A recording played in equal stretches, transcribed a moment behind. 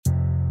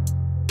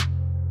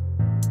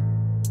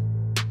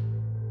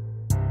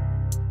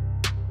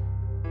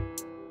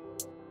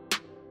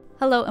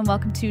Hello and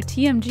welcome to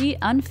TMG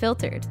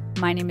Unfiltered.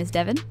 My name is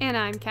Devin. And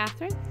I'm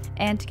Catherine.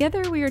 And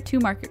together we are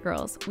two market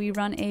girls. We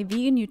run a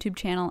vegan YouTube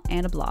channel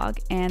and a blog,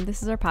 and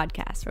this is our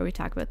podcast where we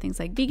talk about things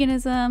like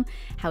veganism,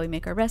 how we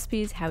make our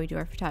recipes, how we do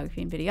our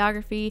photography and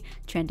videography,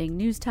 trending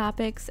news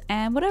topics,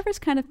 and whatever's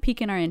kind of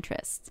piquing our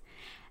interests.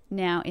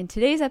 Now, in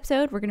today's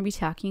episode, we're going to be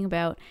talking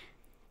about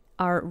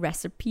our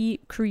recipe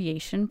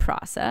creation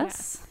process.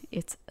 Yes.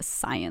 It's a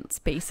science,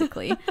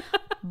 basically.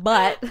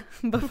 But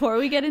before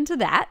we get into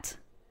that,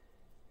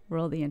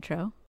 roll the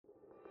intro.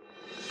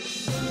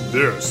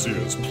 This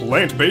is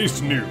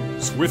Plant-Based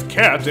News with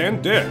Kat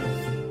and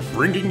Dev,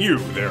 bringing you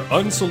their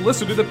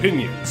unsolicited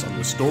opinions on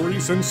the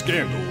stories and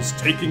scandals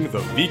taking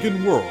the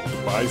vegan world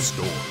by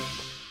storm.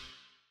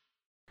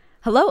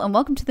 Hello and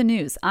welcome to the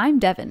news. I'm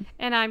Devin.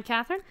 And I'm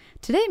Catherine.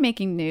 Today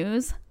making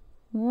news,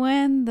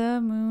 when the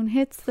moon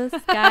hits the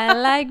sky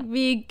like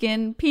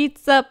vegan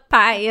pizza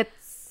pie,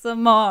 it's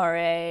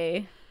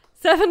amore.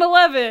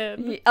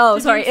 7-Eleven. Oh,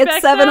 sorry,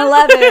 it's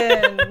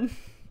 7-Eleven.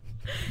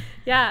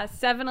 Yeah,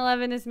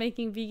 7-Eleven is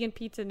making vegan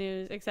pizza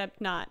news,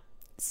 except not.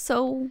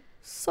 So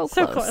close.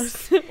 So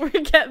close. We're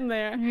getting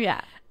there.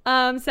 Yeah.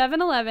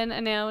 7-Eleven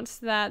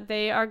announced that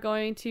they are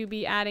going to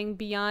be adding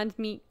Beyond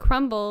Meat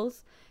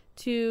crumbles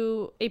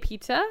to a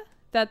pizza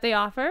that they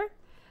offer.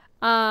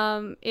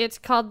 It's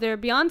called their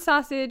Beyond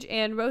Sausage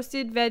and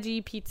Roasted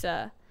Veggie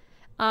Pizza.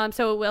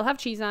 So it will have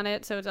cheese on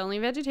it, so it's only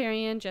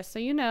vegetarian, just so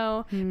you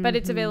know. Mm-hmm. But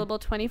it's available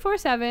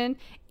 24/7,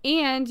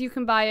 and you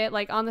can buy it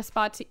like on the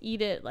spot to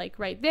eat it like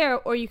right there,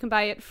 or you can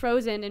buy it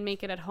frozen and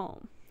make it at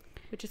home,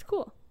 which is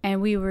cool.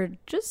 And we were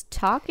just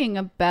talking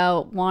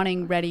about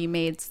wanting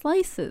ready-made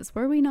slices,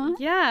 were we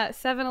not? Yeah,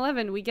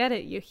 7-Eleven, we get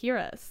it. You hear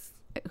us.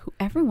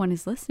 Everyone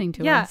is listening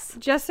to us. Yeah,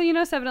 just so you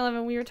know,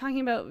 7-Eleven, we were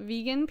talking about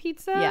vegan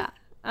pizza.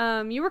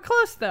 Yeah. You were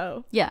close,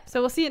 though. Yeah.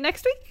 So we'll see it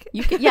next week?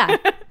 Yeah.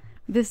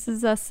 This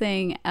is us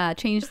saying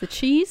change the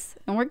cheese,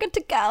 and we're good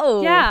to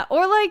go. Yeah,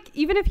 or like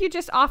even if you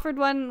just offered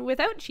one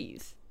without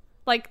cheese.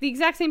 Like the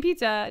exact same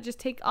pizza, just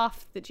take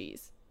off the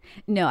cheese.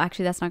 No,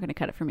 actually, that's not going to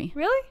cut it for me.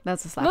 Really?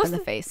 That's a slap in the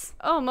face.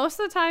 Most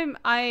of the time,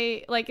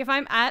 if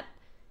I'm at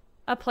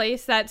a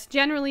place that's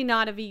generally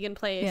not a vegan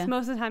place,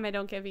 most of the time I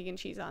don't get vegan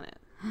cheese on it.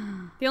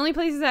 The only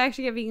places I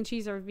actually get vegan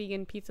cheese are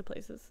vegan pizza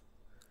places.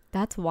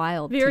 That's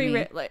wild. Very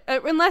rare. Like,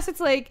 unless it's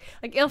like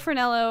Il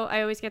Fornello,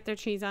 I always get their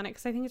cheese on it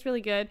because I think it's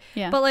really good.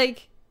 Yeah. But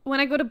like when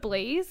I go to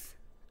Blaze,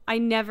 I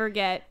never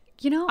get.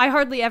 I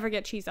hardly ever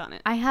get cheese on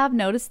it. I have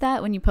noticed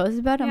that when you post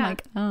about it, I'm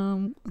like,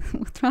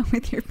 what's wrong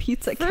with your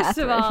pizza, Catherine? First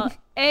of all,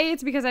 A,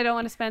 it's because I don't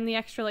want to spend the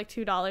extra like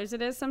 $2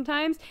 it is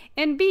sometimes.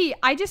 And B,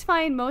 I just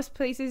find most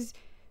places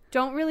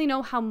don't really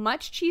know how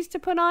much cheese to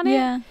put on it.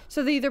 Yeah.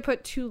 So they either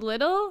put too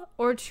little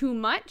or too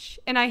much.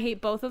 And I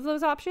hate both of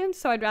those options.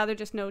 So I'd rather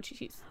just no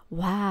cheese.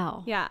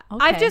 Wow. Yeah.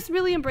 Okay. I've just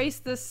really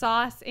embraced the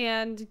sauce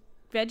and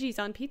veggies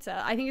on pizza.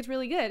 I think it's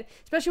really good,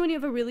 especially when you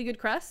have a really good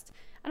crust.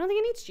 I don't think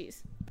it needs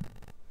cheese.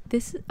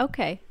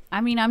 Okay.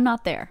 I mean, I'm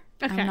not there.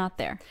 Okay. I'm not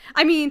there.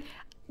 I mean,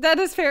 that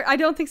is fair. I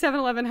don't think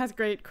 7-Eleven has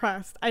great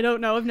crust. I don't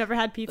know. I've never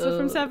had pizza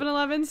from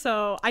 7-Eleven,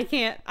 so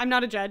I'm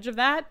not a judge of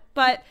that.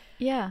 But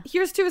yeah,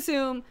 here's to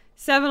assume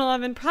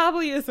 7-Eleven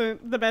probably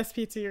isn't the best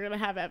pizza you're going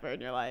to have ever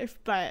in your life.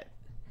 But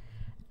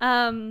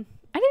I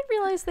didn't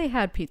realize they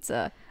had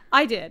pizza.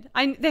 I did.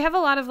 They have a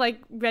lot of like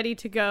ready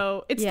to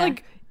go. It's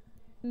like,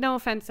 no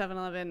offense,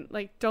 7-Eleven.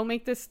 Like, don't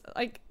make this,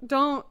 like,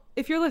 don't.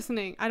 If you're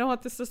listening, I don't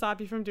want this to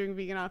stop you from doing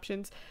vegan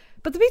options,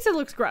 but the pizza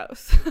looks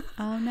gross.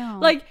 Oh no.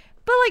 But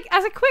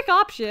as a quick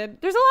option,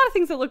 there's a lot of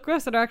things that look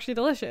gross that are actually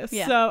delicious.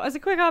 Yeah. So as a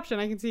quick option,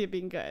 I can see it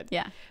being good.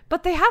 Yeah.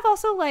 But they have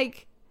also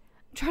like,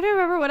 I'm trying to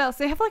remember what else.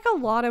 They have like a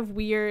lot of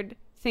weird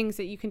things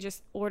that you can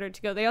just order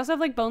to go. They also have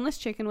like boneless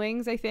chicken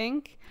wings, I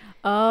think.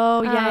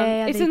 Oh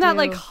yeah. It's in that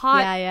like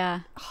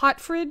hot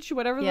fridge,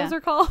 whatever those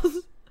are called.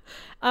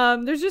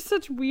 There's just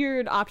such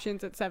weird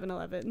options at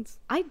 7-Elevens.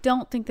 I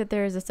don't think that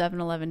there is a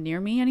 7-Eleven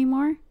near me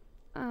anymore.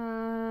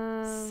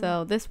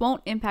 So this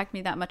won't impact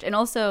me that much. And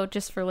also,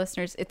 just for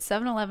listeners, it's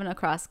 7-Eleven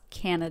across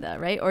Canada,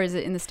 right? Or is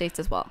it in the States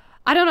as well?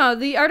 I don't know.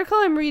 The article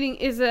I'm reading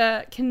is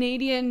a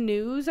Canadian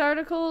news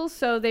article,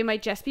 so they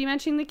might just be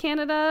mentioning the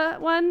Canada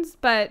ones.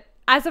 But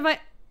as of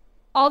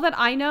all that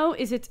I know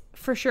is it's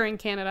for sure in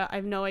Canada. I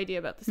have no idea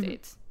about the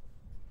States.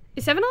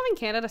 Is 7-Eleven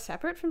Canada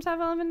separate from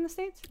 7-Eleven in the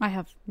States? I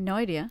have no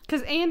idea.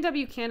 Because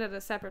A&W Canada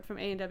is separate from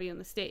A&W in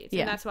the States.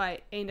 Yeah. And that's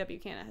why A&W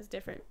Canada has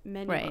different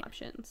menu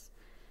options.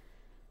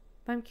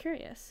 But I'm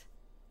curious.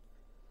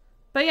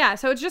 But yeah,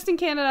 so it's just in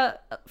Canada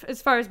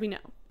as far as we know.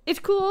 It's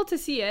cool to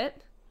see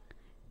it.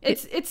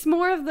 It's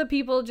more of the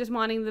people just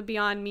wanting the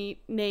Beyond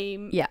Meat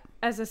name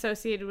as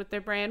associated with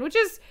their brand, which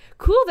is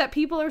cool that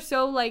people are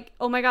so like,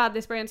 oh my God,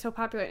 this brand's so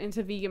popular and it's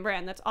a vegan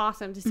brand. That's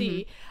awesome to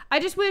see. I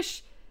just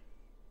wish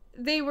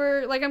they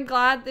were like, I'm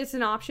glad it's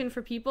an option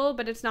for people,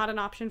 but it's not an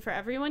option for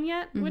everyone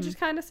yet, which is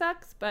kind of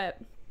sucks. But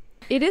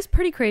it is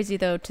pretty crazy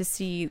though to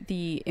see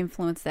the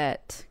influence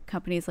that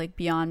companies like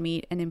Beyond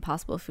Meat and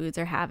Impossible Foods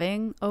are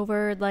having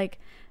over like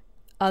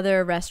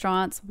other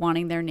restaurants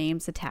wanting their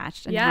names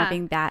attached and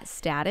having that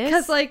status.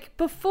 Because like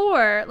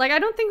before, like I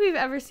don't think we've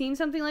ever seen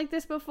something like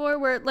this before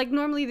where like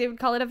normally they would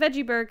call it a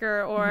veggie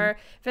burger or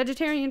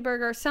vegetarian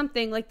burger or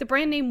something. Like the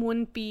brand name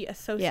wouldn't be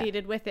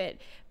associated with it.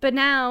 But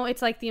now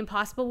it's like the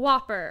Impossible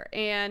Whopper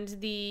and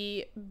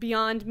the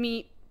Beyond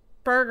Meat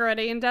burger at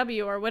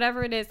A&W or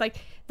whatever it is.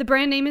 Like the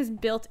brand name is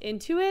built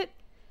into it.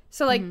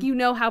 So like you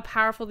know how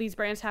powerful these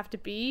brands have to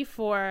be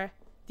for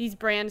these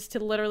brands to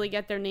literally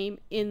get their name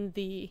in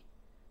the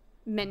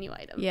menu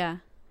item. Yeah.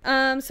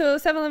 So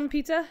 7-Eleven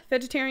pizza,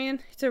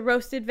 vegetarian. It's a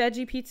roasted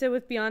veggie pizza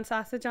with Beyond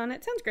sausage on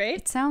it. Sounds great.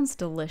 It sounds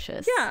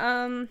delicious.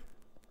 Yeah.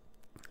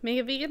 Make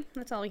it vegan.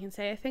 That's all we can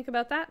say, I think,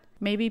 about that.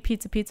 Maybe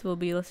Pizza will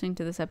be listening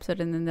to this episode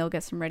and then they'll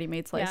get some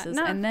ready-made slices.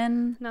 Yeah, and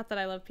then... Not that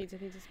I love pizza,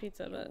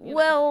 but...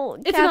 Well,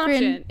 it's an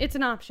option. It's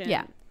an option.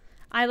 Yeah.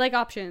 I like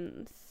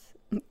options.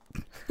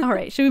 All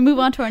right. Should we move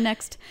on to our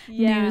next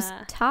news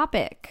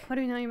topic? What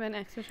are we talking about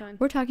next? Which one?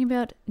 We're talking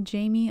about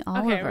Jamie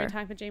Oliver. Okay, we're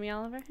talking about Jamie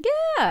Oliver?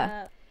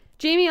 Yeah.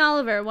 Jamie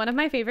Oliver, one of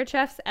my favorite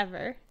chefs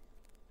ever.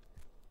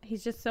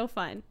 He's just so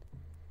fun.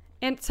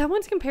 And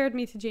someone's compared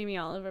me to Jamie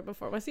Oliver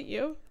before. Was it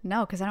you?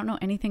 No, because I don't know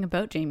anything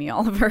about Jamie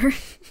Oliver.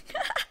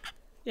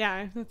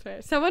 Yeah, that's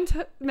fair. Someone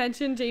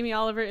mentioned Jamie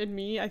Oliver and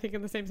me, I think,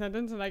 in the same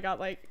sentence, and I got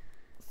like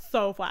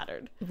so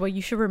flattered. Well,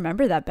 you should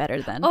remember that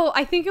better then. Oh,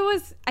 I think it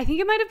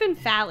might have been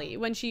Fally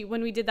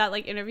when we did that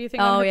like interview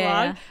thing on her blog.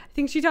 Yeah. I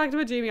think she talked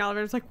about Jamie Oliver.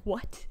 I was like,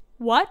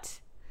 what?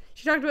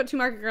 She talked about Two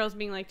Market Girls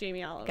being like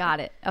Jamie Oliver.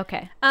 Got it.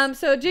 Okay.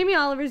 So Jamie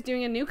Oliver's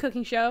doing a new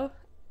cooking show.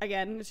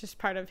 Again, it's just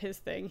part of his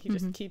thing. He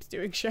just keeps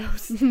doing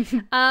shows.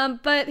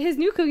 But his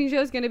new cooking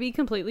show is going to be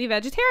completely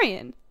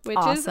vegetarian, which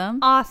is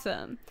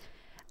awesome.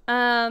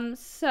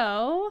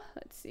 So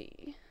let's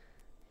see.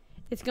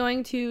 It's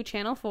going to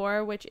Channel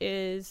 4, which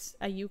is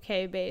a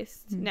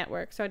UK-based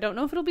network. So I don't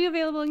know if it'll be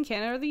available in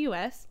Canada or the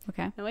US.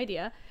 Okay. No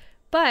idea.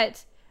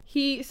 But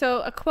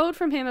so a quote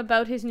from him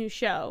about his new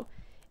show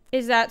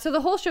is that, so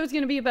the whole show is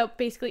going to be about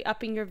basically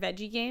upping your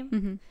veggie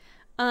game.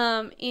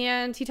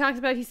 And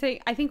he's saying,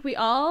 I think we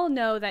all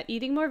know that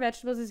eating more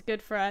vegetables is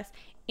good for us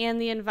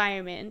and the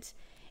environment.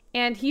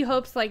 And he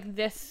hopes like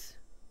this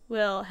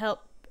will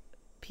help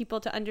people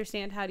to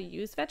understand how to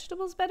use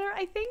vegetables better,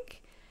 I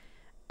think.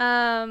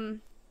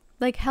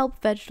 Like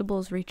help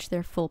vegetables reach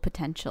their full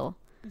potential.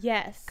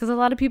 Yes. Because a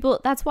lot of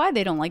people, that's why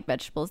they don't like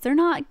vegetables. They're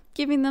not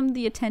giving them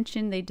the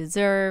attention they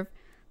deserve.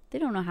 They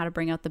don't know how to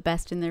bring out the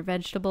best in their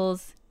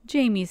vegetables.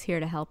 Jamie's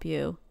here to help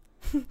you.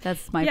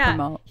 That's my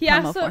promo. He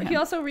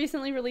also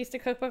recently released a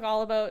cookbook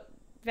all about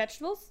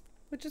vegetables,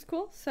 which is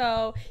cool.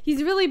 So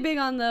he's really big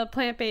on the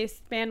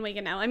plant-based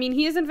bandwagon now. I mean,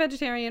 he isn't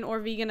vegetarian or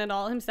vegan at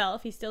all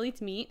himself. He still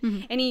eats meat,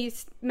 and he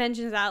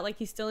mentions that like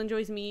he still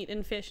enjoys meat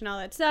and fish and all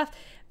that stuff.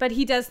 But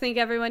he does think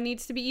everyone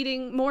needs to be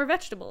eating more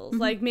vegetables.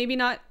 Like maybe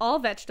not all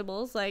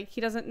vegetables. Like he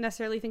doesn't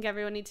necessarily think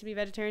everyone needs to be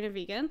vegetarian or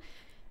vegan.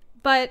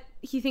 But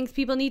he thinks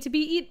people need to be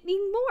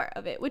eating more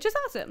of it, which is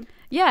awesome.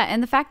 Yeah,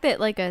 and the fact that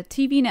like a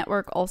TV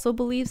network also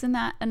believes in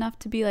that enough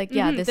to be like,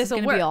 this is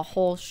going to be a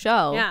whole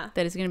show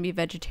that is going to be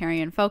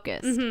vegetarian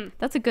focused.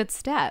 That's a good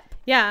step.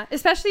 Yeah,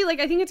 especially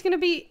like I think it's going to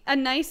be a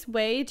nice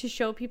way to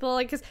show people,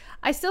 like, because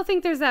I still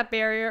think there's that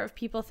barrier of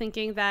people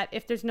thinking that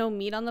if there's no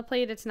meat on the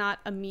plate, it's not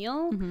a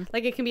meal.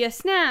 Like it can be a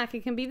snack,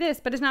 it can be this,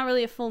 but it's not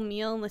really a full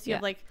meal unless you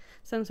have like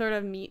some sort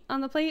of meat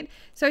on the plate.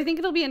 So I think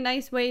it'll be a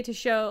nice way to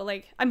show,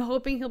 like, I'm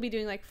hoping he'll be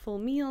doing like full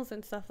meals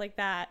and stuff like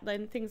that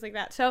and things like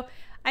that. So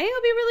I think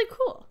it'll be really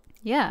cool.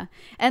 Yeah.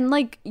 And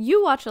like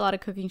you watch a lot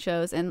of cooking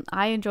shows and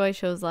I enjoy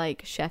shows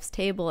like Chef's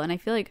Table, and I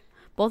feel like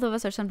both of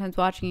us are sometimes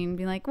watching and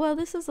being like, well,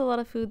 this is a lot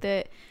of food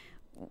that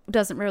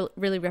doesn't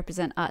really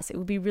represent us. It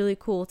would be really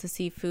cool to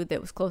see food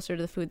that was closer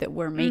to the food that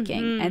we're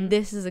making. And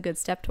this is a good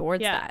step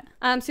towards that.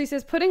 So he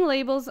says putting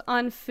labels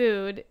on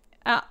food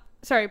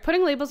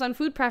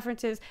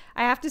preferences,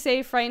 I have to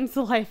say, frightens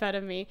the life out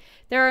of me.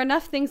 There are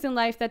enough things in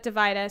life that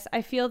divide us.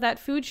 I feel that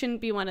food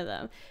shouldn't be one of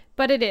them.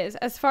 But it is.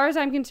 As far as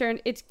I'm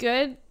concerned, it's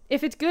good.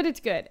 If it's good, it's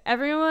good.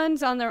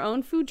 Everyone's on their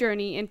own food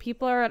journey, and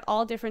people are at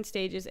all different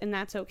stages, and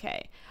that's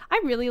okay.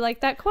 I really like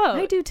that quote.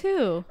 I do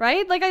too.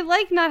 Right? Like, I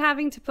like not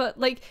having to put,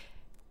 like,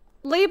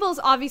 labels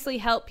obviously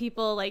help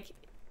people, like,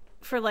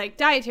 for, like,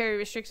 dietary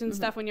restrictions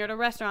stuff when you're at a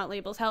restaurant,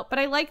 labels help. But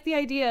I like the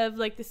idea of,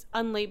 like, this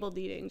unlabeled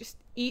eating. Just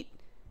eat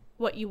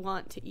what you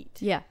want to eat.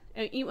 Yeah.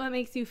 And eat what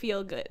makes you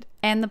feel good.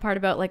 And the part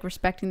about like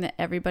respecting that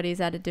everybody's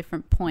at a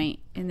different point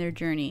in their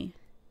journey.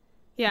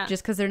 Yeah.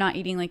 Just because they're not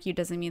eating like you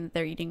doesn't mean that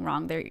they're eating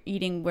wrong. They're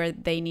eating where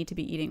they need to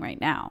be eating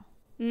right now.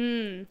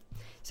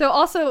 So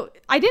also,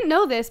 I didn't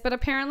know this, but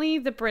apparently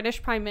the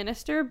British Prime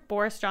Minister,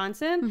 Boris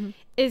Johnson,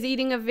 is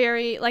eating a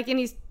very, like, and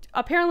he's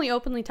apparently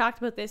openly talked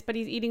about this, but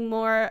he's eating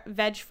more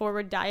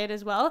veg-forward diet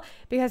as well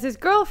because his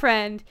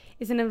girlfriend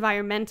is an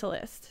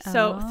environmentalist.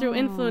 So through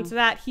influence of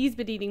that, he's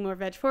been eating more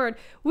veg-forward,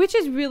 which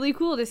is really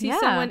cool to see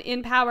someone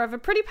in power of a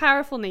pretty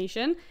powerful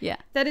nation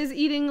that is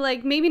eating,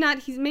 like, maybe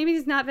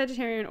he's not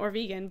vegetarian or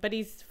vegan, but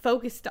he's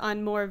focused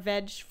on more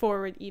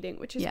veg-forward eating,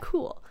 which is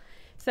cool.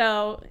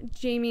 So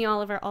Jamie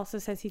Oliver also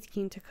says he's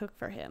keen to cook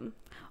for him.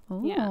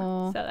 Oh. Yeah,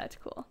 so that's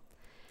cool.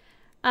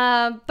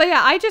 But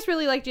yeah, I just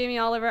really like Jamie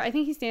Oliver. I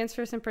think he stands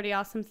for some pretty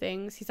awesome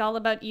things. He's all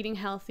about eating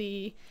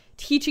healthy,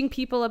 teaching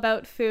people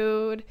about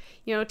food,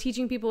 you know,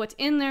 teaching people what's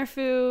in their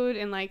food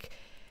and like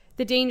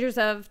the dangers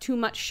of too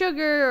much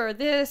sugar or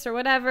this or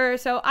whatever.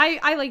 So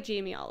I like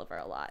Jamie Oliver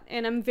a lot,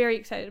 and I'm very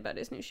excited about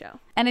his new show.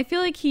 And I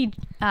feel like he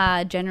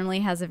generally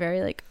has a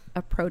very like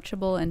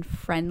approachable and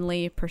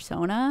friendly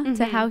persona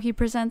to how he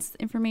presents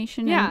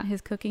information in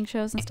his cooking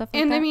shows and stuff like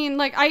that. And I mean,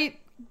 like, I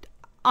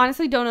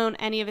honestly don't own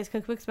any of his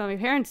cookbooks, but my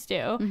parents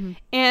do.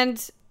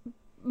 And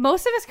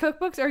most of his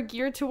cookbooks are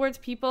geared towards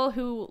people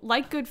who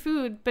like good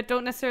food but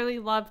don't necessarily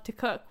love to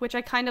cook, which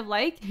I kind of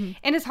like.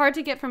 And it's hard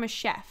to get from a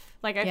chef.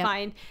 Like, I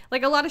find,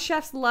 like, a lot of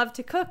chefs love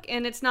to cook,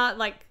 and it's not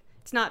like,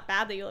 it's not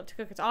bad that you love to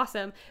cook. It's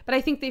awesome. But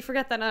I think they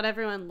forget that not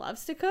everyone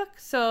loves to cook.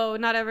 So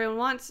not everyone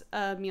wants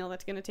a meal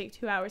that's going to take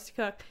 2 hours to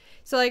cook.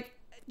 So, like,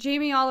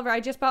 Jamie Oliver, I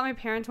just bought my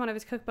parents one of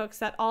his cookbooks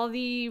that all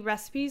the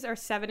recipes are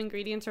 7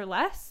 ingredients or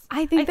less.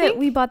 I think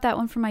we bought that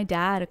one for my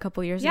dad a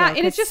couple years ago. Yeah,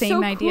 and it's just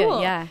same so idea.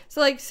 Cool. Yeah. So,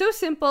 like, so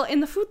simple,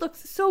 and the food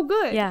looks so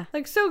good. Yeah.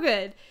 Like, so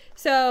good.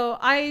 So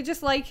I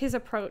just like his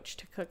approach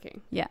to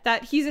cooking. Yeah.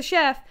 That he's a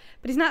chef,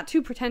 but he's not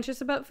too pretentious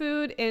about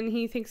food, and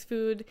he thinks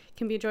food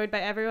can be enjoyed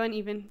by everyone,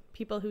 even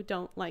people who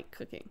don't like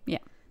cooking. Yeah.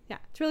 Yeah,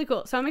 it's really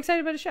cool. So I'm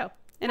excited about his show,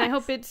 and I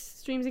hope it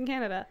streams in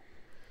Canada.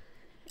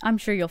 I'm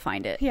sure you'll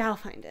find it. Yeah, I'll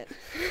find it.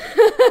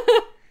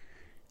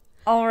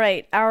 All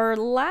right. Our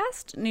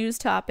last news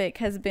topic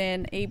has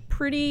been a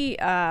pretty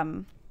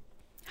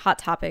hot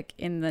topic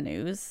in the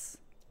news.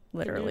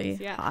 Literally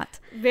hot.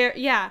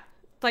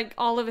 Like,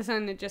 all of a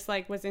sudden, it just,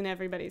 like, was in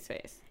everybody's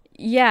face.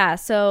 Yeah,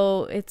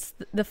 so it's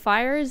the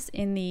fires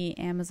in the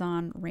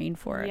Amazon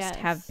rainforest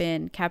have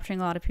been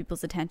capturing a lot of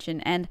people's attention.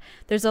 And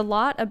there's a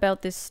lot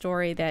about this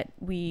story that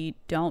we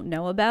don't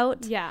know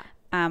about. Yeah.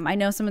 I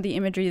know some of the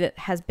imagery that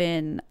has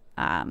been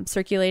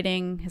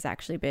circulating has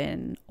actually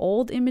been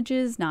old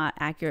images, not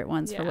accurate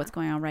ones for what's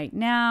going on right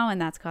now. And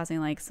that's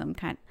causing, like, some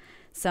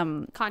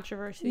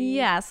controversy.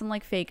 Yeah, some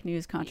like fake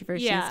news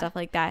controversy and stuff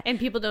like that. And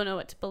people don't know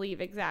what to believe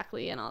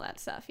exactly and all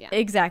that stuff. Yeah.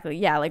 Exactly.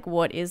 Yeah, like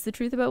what is the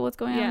truth about what's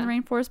going on in the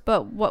rainforest?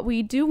 But what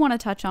we do want to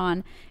touch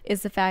on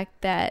is the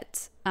fact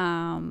that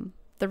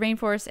the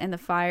rainforest and the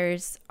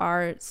fires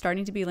are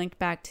starting to be linked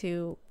back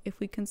to if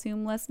we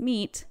consume less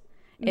meat,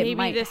 it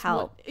might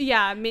help.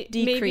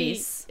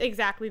 Decrease. Maybe,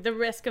 exactly. The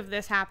risk of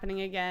this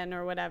happening again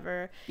or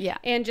whatever. Yeah.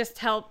 And just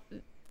help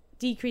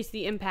decrease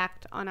the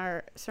impact on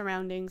our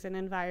surroundings and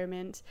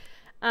environment.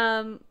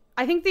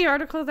 I think the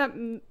article that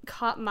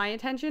caught my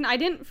attention, I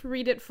didn't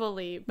read it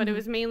fully, but it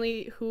was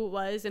mainly who it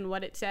was and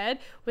what it said,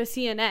 was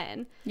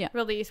CNN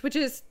released, which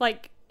is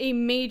like a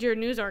major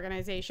news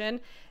organization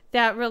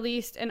that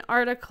released an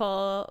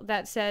article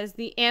that says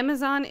the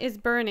Amazon is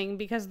burning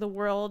because the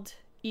world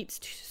eats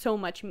so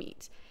much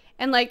meat.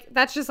 And like,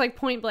 that's just like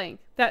point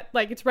blank, that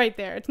like, it's right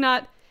there. It's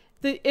not,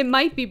 it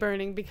might be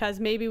burning because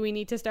maybe we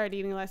need to start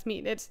eating less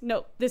meat. It's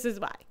no, this is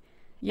why.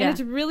 Yeah. And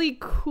it's really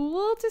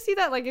cool to see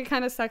that. Like, it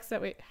kind of sucks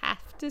that we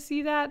have to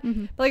see that.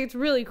 But like, it's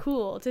really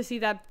cool to see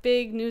that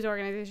big news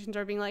organizations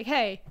are being like,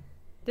 hey,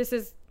 this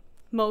is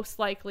most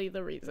likely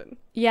the reason.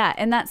 Yeah.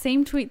 And that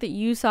same tweet that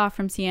you saw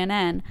from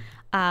CNN,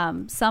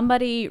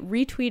 somebody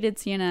retweeted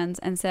CNN's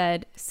and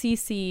said,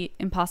 CC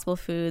Impossible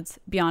Foods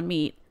Beyond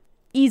Meat,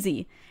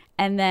 easy.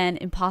 And then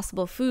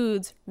Impossible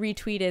Foods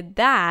retweeted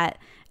that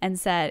and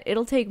said,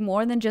 it'll take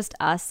more than just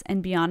us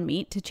and Beyond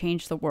Meat to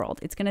change the world.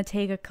 It's going to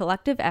take a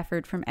collective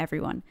effort from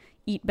everyone.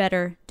 Eat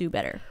better, do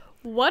better.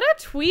 What a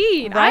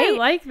tweet. Right? I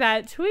like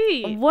that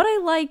tweet. What I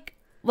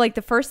like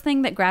the first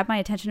thing that grabbed my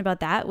attention about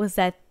that was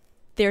that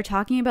they're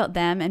talking about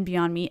them and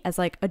Beyond Meat as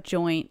like a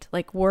joint,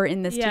 like we're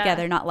in this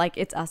together, not like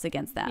it's us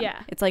against them.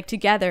 Yeah. It's like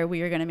together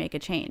we are going to make a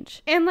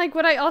change. And like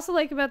what I also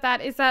like about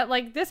that is that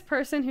like this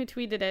person who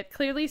tweeted it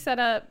clearly set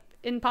up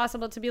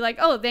Impossible to be like,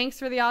 oh, thanks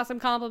for the awesome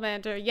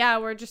compliment, or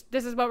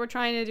this is what we're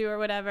trying to do, or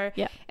whatever.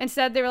 Yeah.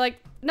 Instead they were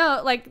like,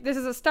 no, like this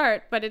is a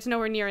start, but it's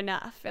nowhere near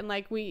enough, and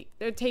like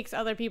it takes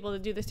other people to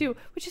do this too,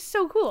 which is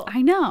so cool.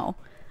 I know.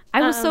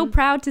 I was so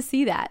proud to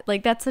see that.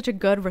 Like, that's such a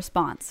good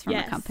response from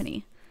a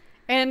company.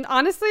 And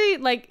honestly,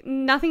 like,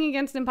 nothing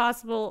against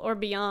Impossible or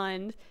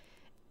Beyond.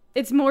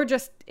 It's more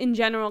just in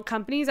general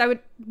companies. I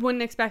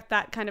wouldn't expect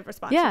that kind of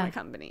response from a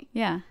company.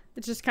 Yeah.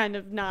 It's just kind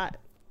of not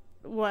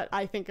what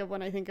I think of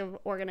when I think of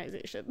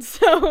organizations.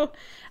 So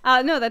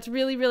no, that's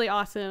really, really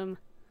awesome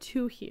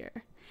to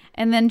hear.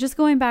 And then just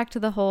going back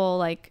to the whole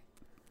like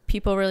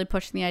people really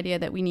pushing the idea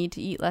that we need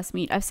to eat less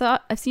meat.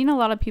 I've seen a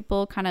lot of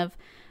people kind of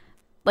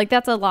like,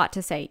 that's a lot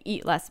to say,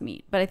 eat less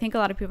meat, but I think a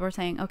lot of people are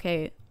saying,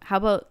 okay, how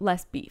about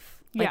less beef?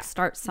 Like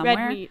start somewhere.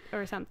 Red meat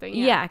or something.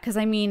 Yeah, because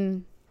I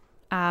mean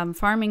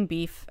farming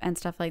beef and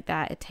stuff like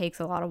that, it takes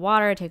a lot of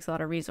water, it takes a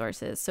lot of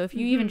resources. So if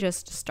you even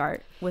just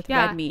start with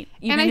red meat,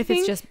 even if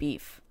it's just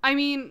beef. I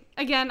mean,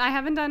 again, I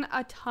haven't done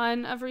a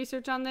ton of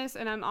research on this,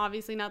 and I'm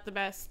obviously not the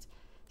best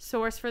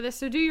source for this,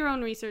 so do your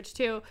own research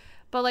too.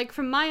 But like,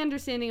 from my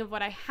understanding of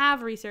what I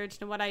have researched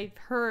and what I've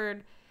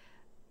heard,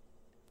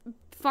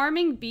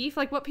 farming beef,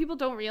 like what people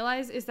don't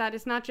realize is that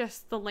it's not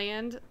just the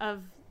land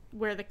of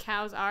where the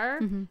cows are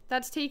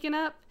that's taken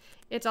up.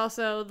 It's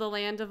also the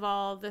land of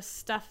all the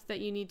stuff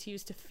that you need to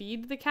use to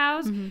feed the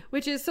cows,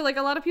 which is, so like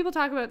a lot of people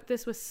talk about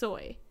this with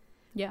soy.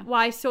 Yeah.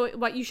 Why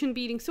you shouldn't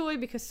be eating soy,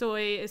 because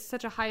soy is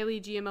such a highly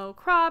GMO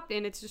crop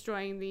and it's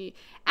destroying the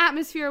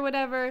atmosphere or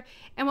whatever.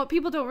 And what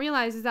people don't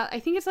realize is that I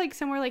think it's like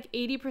somewhere like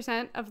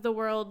 80% of the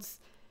world's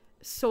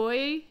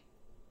soy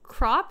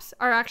crops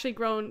are actually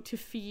grown to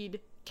feed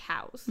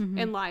cows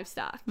and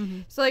livestock.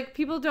 So like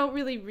people don't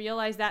really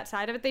realize that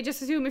side of it. They just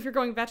assume if you're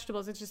growing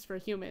vegetables, it's just for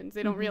humans.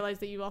 They don't realize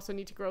that you also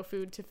need to grow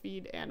food to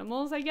feed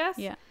animals, I guess.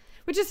 Yeah.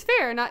 Which is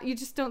fair. You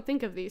just don't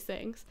think of these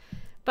things.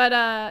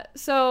 But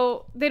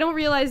so they don't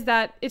realize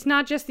that it's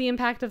not just the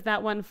impact of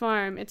that one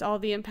farm, it's all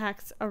the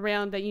impacts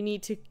around that you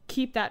need to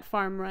keep that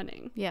farm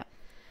running. Yeah.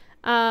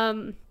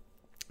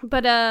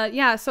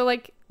 Yeah, so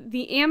like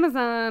the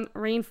Amazon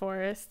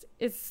rainforest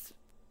is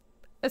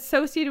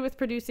associated with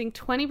producing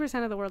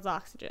 20% of the world's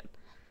oxygen.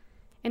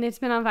 And it's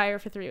been on fire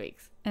for 3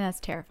 weeks. And that's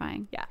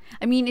terrifying. Yeah.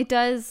 I mean, it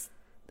does,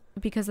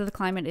 because of the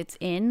climate it's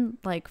in,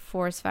 like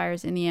forest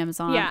fires in the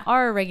Amazon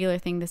are a regular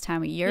thing this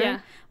time of year. Yeah.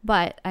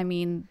 But I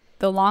mean,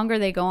 the longer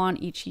they go on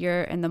each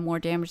year and the more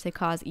damage they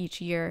cause each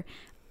year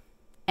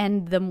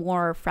and the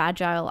more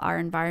fragile our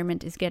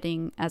environment is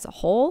getting as a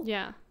whole,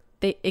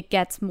 it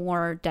gets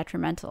more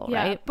detrimental,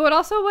 right? But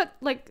also what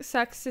like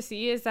sucks to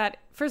see is that,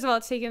 first of all,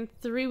 it's taken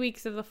 3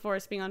 weeks of the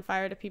forest being on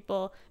fire to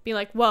people be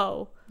like,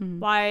 whoa,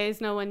 why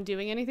is no one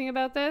doing anything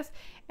about this?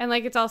 And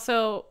like, it's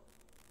also,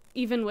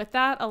 even with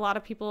that, a lot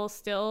of people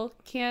still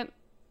can't,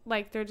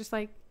 like, they're just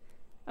like,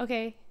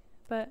 okay,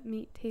 but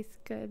meat tastes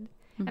good.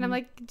 And I'm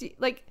like,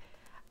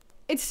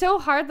 it's so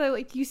hard that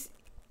like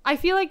I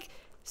feel like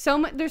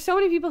there's so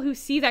many people who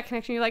see that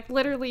connection. You're like,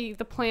 literally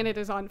the planet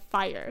is on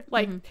fire.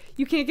 Like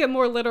you can't get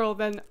more literal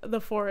than the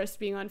forest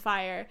being on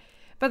fire.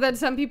 But then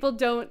some people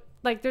don't,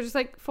 like, they're just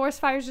like, forest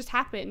fires just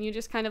happen. You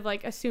just kind of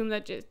like assume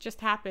that it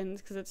just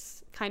happens because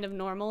it's kind of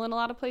normal in a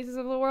lot of places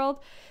of the world.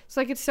 So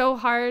like, it's so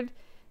hard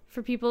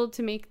for people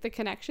to make the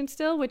connection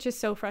still, which is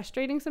so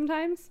frustrating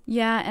sometimes.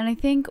 Yeah. And I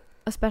think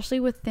especially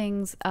with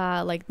things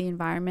like the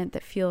environment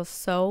that feels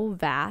so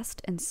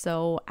vast and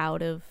so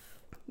out of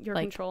your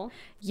control.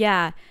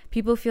 Yeah.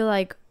 People feel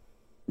like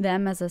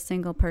them as a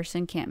single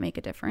person can't make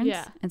a difference.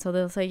 Yeah. And so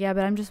they'll say, yeah,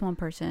 but I'm just one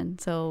person,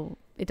 so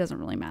it doesn't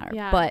really matter.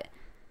 Yeah. But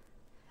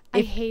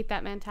I hate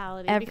that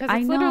mentality because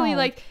it's literally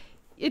like,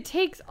 it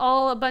takes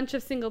a bunch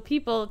of single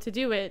people to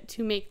do it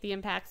to make the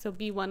impact. So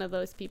be one of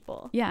those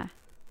people. Yeah.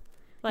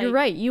 Like, you're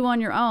right. You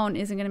on your own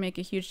isn't going to make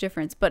a huge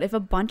difference. But if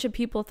a bunch of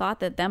people thought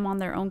that them on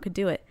their own could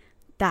do it,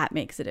 that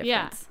makes a difference.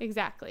 Yeah,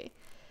 exactly.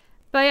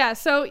 But yeah,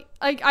 so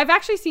like I've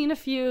actually seen a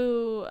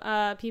few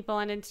people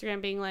on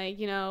Instagram being like,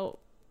 you know,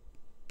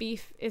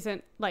 beef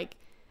isn't, like,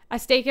 a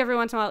steak every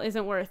once in a while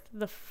isn't worth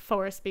the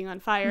forest being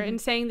on fire,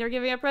 and saying they're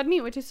giving up red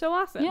meat, which is so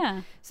awesome.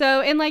 Yeah. So,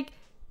 and like,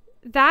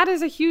 that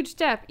is a huge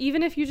step.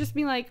 Even if you just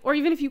be like, or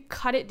even if you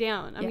cut it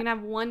down, I'm going to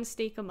have one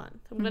steak a month,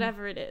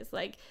 whatever it is,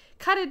 like,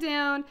 cut it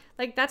down.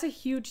 Like, that's a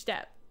huge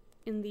step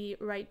in the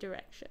right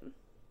direction.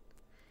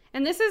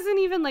 And this isn't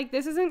even like,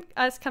 this isn't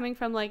us coming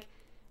from like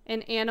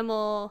an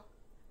animal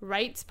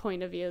rights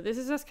point of view. This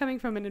is us coming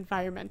from an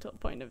environmental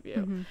point of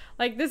view.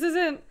 Like, this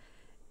isn't,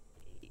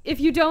 if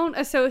you don't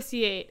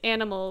associate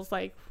animals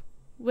like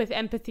with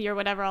empathy or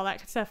whatever, all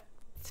that stuff,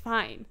 it's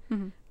fine.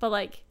 But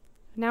like,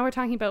 now we're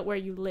talking about where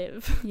you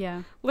live.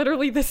 Yeah.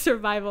 Literally the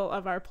survival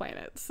of our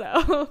planet.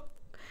 So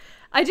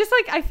I just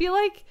like, I feel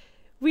like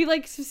we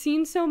like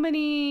seen so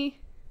many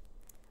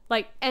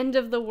like end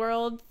of the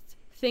world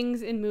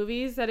things in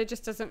movies that it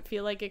just doesn't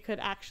feel like it could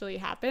actually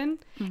happen.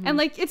 And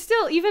like, it's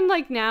still, even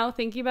like now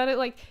thinking about it,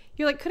 like,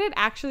 you're like, could it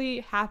actually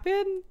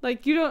happen?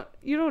 Like, you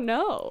don't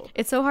know.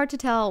 It's so hard to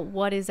tell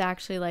what is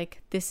actually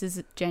like, this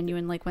is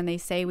genuine. Like when they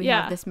say we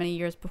have this many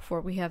years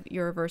before we have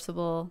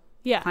irreversible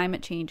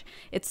climate change,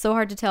 it's so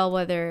hard to tell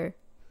whether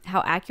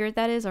how accurate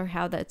that is or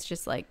how that's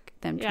just like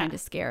them trying to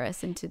scare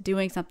us into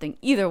doing something.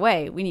 Either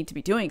way, we need to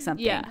be doing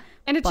something.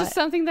 And it's just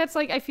something that's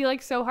like, I feel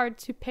like so hard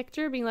to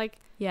picture, being like,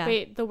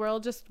 wait, the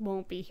world just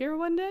won't be here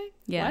one day?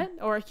 What?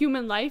 Or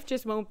human life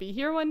just won't be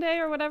here one day,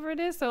 or whatever it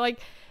is. So like,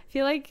 I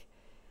feel like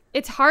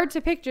it's hard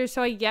to picture.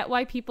 So I get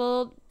why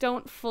people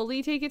don't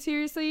fully take it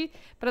seriously,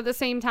 but at the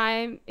same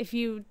time, if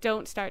you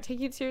don't start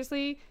taking it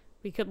seriously,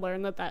 we could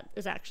learn that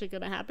is actually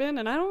going to happen.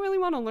 And I don't really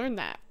want to learn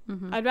that.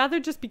 I'd rather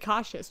just be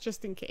cautious,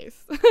 just in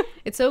case.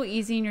 It's so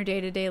easy in your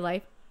day-to-day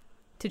life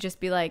to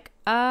just be like,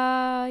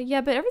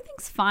 yeah, but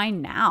everything's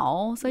fine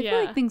now. So I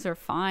feel like things are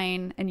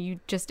fine. And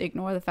you just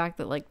ignore the fact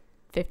that like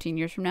 15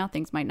 years from now,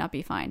 things might not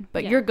be fine,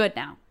 but you're good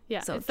now.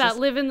 Yeah. So it's that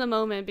live in the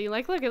moment, being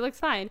like, look, it looks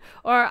fine.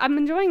 Or I'm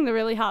enjoying the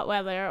really hot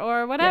weather,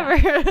 or whatever.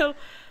 Yeah.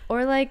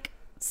 Or like,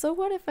 so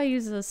what if I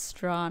use a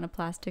straw in a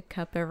plastic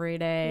cup every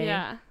day?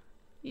 Yeah.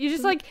 You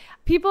just like,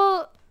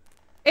 people,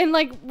 and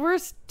like, we're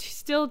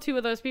still two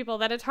of those people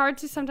that it's hard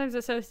to sometimes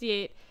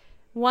associate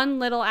one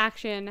little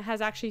action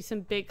has actually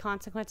some big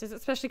consequences,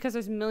 especially because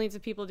there's millions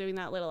of people doing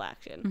that little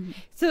action.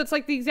 So it's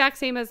like the exact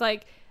same as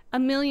like, a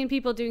million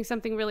people doing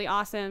something really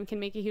awesome can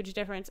make a huge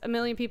difference. A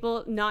million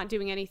people not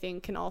doing anything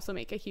can also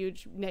make a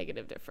huge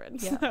negative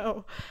difference. Yeah.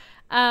 So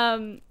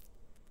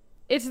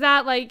it's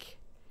that like,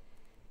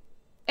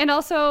 and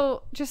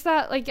also just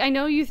that, like, I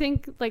know you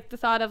think like the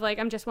thought of like,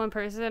 I'm just one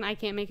person, I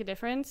can't make a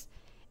difference.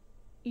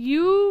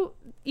 Even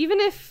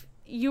if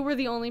you were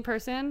the only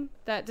person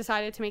that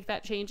decided to make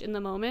that change in the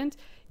moment,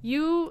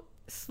 you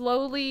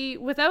slowly,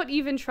 without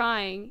even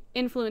trying,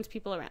 influence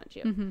people around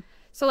you. Mm-hmm.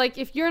 So like,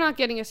 if you're not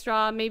getting a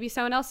straw, maybe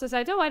someone else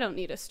decides, oh, I don't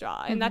need a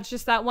straw. And that's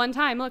just that one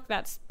time, look,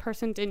 that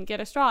person didn't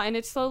get a straw. And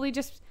it slowly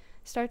just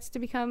starts to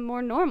become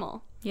more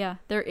normal. Yeah,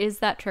 there is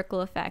that trickle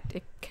effect.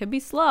 It could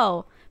be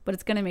slow, but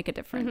it's going to make a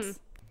difference.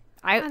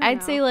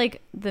 I'd say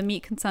like the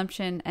meat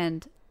consumption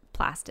and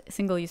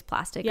single-use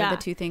plastic are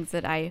the two things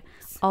that I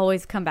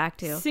always come back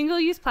to.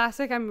 Single-use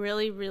plastic, I'm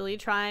really, really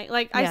trying.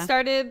 Like, I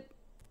started,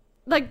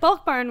 like,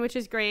 Bulk Barn, which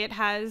is great. It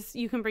has,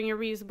 you can bring your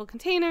reusable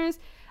containers.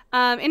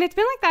 And it's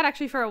been like that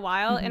actually for a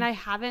while, and I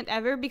haven't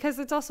ever, because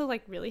it's also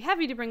like really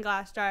heavy to bring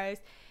glass jars.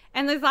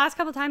 And the last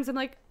couple times I'm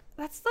like,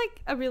 that's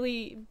like a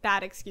really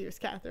bad excuse,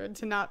 Catherine,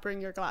 to not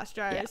bring your glass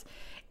jars.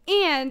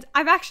 And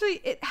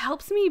it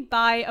helps me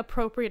buy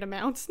appropriate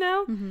amounts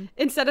now,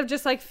 instead of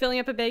just like filling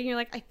up a bag and you're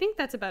like, I think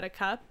that's about a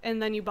cup,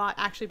 and then you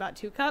actually bought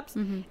 2 cups.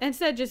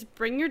 Instead, just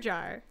bring your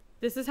jar.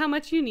 This is how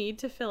much you need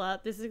to fill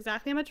up. This is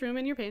exactly how much room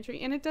in your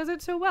pantry, and it does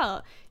it so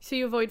well. So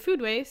you avoid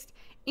food waste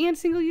and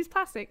single-use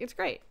plastic. It's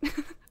great.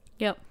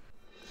 Yep.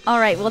 All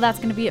right, well, that's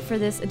going to be it for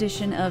this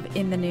edition of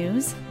In the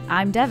News.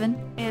 I'm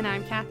Devin. And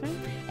I'm Catherine.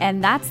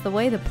 And that's the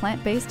way the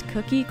plant-based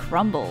cookie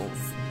crumbles.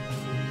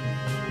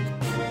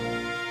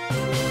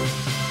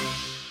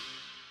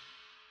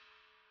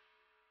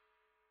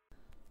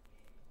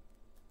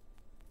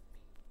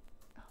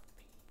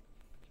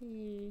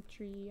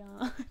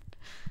 Patreon.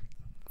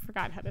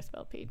 Forgot how to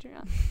spell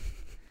Patreon.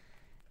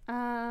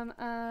 Oh,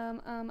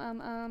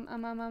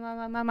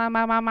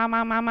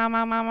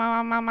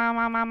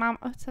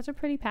 it's such a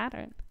pretty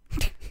pattern.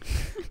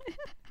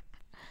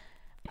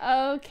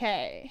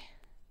 Okay.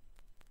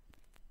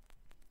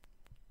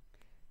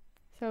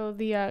 So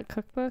the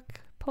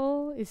cookbook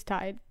poll is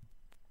tied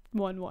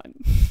 1-1.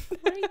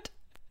 Right.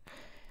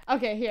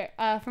 Okay, here.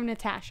 From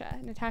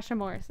Natasha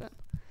Morrison.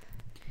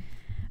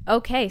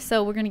 Okay,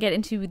 so we're going to get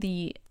into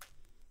the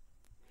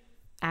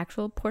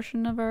actual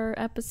portion of our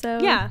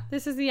episode. Yeah,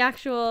 this is the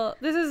after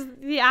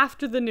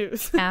the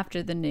news.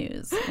 After the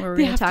news, where we're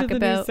going to talk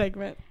about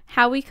segment.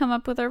 How we come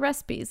up with our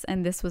recipes.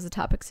 And this was a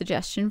topic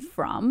suggestion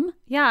from...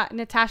 Yeah,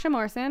 Natasha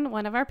Morrison,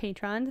 one of our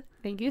patrons.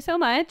 Thank you so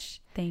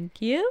much.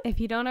 Thank you. If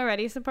you don't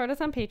already support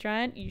us on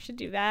Patreon, you should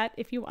do that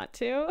if you want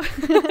to.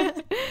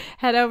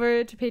 Head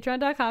over to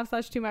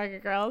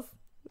patreon.com/2marketgirls.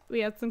 We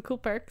have some cool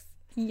perks.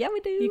 Yeah, we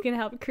do. You can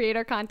help create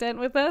our content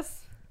with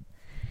us.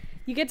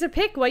 You get to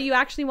pick what you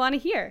actually want to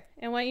hear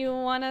and what you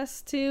want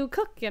us to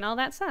cook and all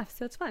that stuff.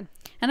 So it's fun.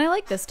 And I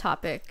like this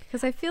topic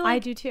because I feel like I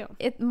do too.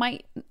 It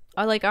might,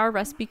 like, our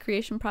recipe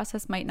creation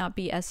process might not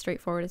be as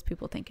straightforward as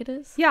people think it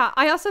is. Yeah,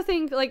 I also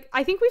think, like,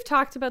 I think we've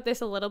talked about this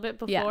a little bit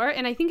before,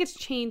 and I think it's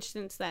changed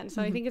since then.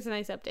 So I think it's a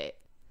nice update.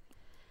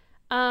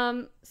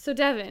 So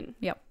Devin.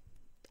 Yep.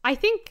 I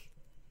think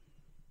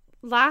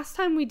last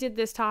time we did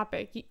this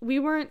topic, we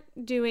weren't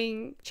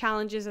doing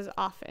challenges as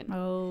often.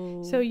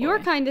 Oh, so you're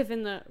kind of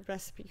in the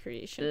recipe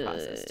creation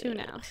process too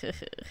now.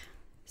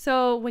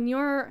 So when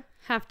you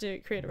have to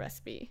create a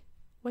recipe,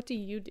 what do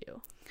you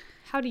do?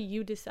 How do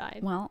you decide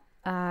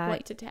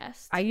what to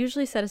test? I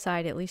usually set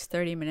aside at least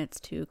 30 minutes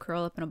to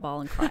curl up in a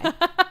ball and cry.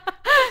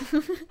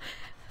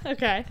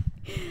 Okay.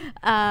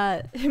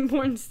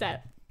 Important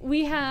step.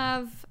 We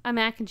have a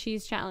mac and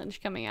cheese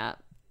challenge coming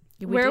up.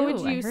 Where would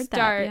you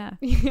start?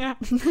 Yeah.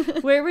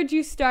 Where would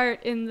you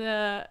start in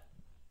the,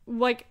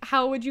 like,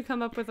 how would you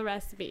come up with a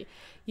recipe?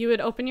 You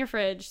would open your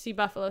fridge, see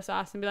buffalo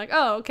sauce, and be like,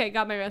 oh, okay,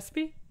 got my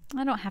recipe.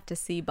 I don't have to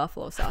see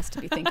buffalo sauce to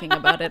be thinking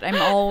about it.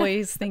 I'm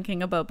always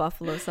thinking about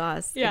buffalo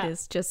sauce. Yeah. It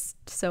is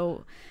just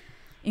so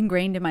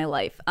ingrained in my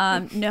life.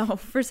 No,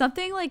 for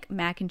something like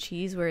mac and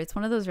cheese, where it's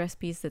one of those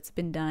recipes that's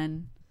been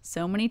done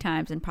so many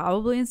times and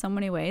probably in so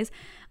many ways,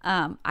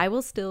 I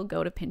will still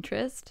go to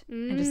Pinterest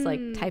and just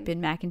like type in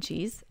mac and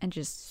cheese and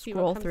just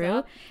scroll through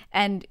up.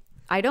 And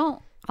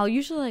I'll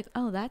usually like,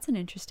 oh, that's an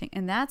interesting,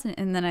 and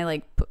then I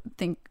like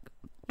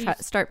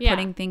start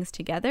putting things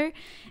together,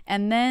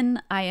 and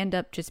then I end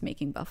up just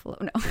making buffalo.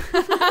 No.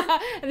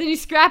 And then you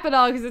scrap it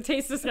all because it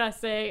tastes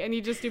disgusting, and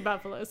you just do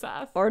buffalo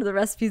sauce. Or the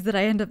recipes that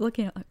I end up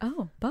looking at, like,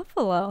 oh,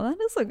 buffalo, that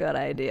is a good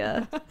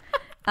idea.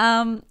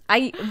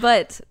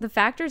 But the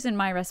factors in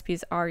my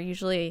recipes are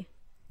usually,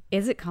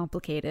 is it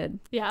complicated?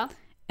 Yeah.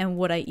 And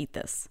would I eat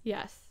this?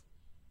 Yes.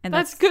 And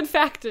that's good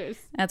factors.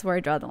 That's where I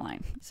draw the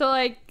line. So,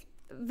 like,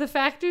 the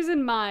factors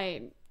in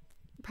mine,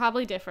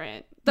 probably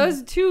different.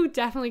 Those two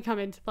definitely come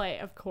into play,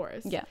 of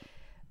course. Yeah.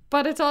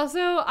 But it's also,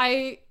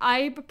 I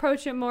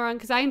approach it more on,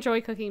 because I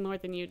enjoy cooking more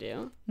than you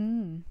do.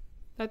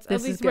 That's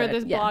at least where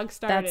this blog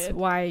started. That's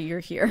why you're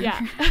here. Yeah.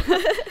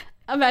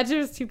 Imagine it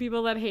was 2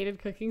 people that hated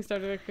cooking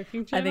started a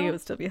cooking channel. I think it would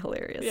still be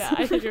hilarious. Yeah,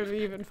 I think it would be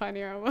even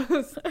funnier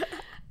almost.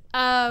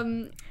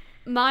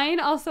 Mine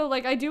also,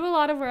 like, I do a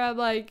lot of where I'm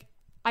like,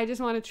 I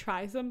just want to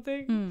try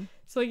something.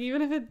 So, like,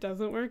 even if it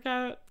doesn't work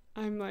out,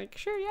 I'm like,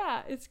 sure,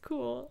 yeah, it's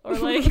cool. Or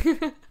like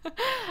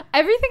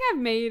everything I've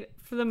made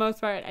for the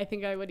most part, I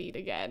think I would eat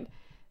again.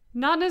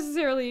 Not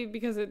necessarily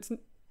because it's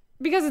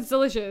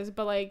delicious,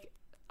 but like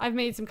I've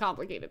made some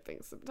complicated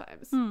things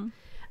sometimes.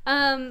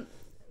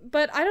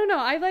 But I don't know.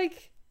 I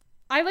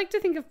like to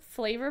think of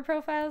flavor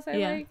profiles I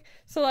like.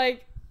 So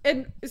like,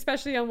 and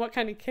especially on what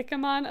kind of kick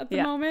I'm on at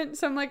the moment.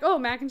 So I'm like, oh,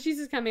 mac and cheese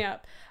is coming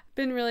up.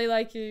 Been really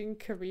liking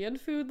Korean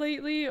food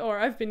lately, or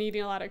I've been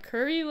eating a lot of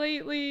curry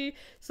lately,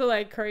 so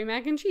like curry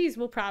mac and cheese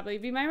will probably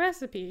be my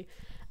recipe.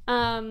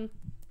 So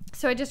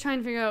I just try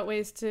and figure out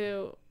ways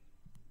to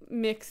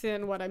mix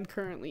in what I'm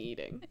currently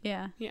eating.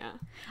 Yeah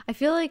I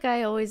feel like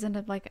I always end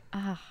up like,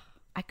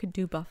 I could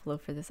do buffalo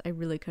for this, I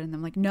really could, and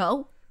I'm like,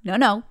 no,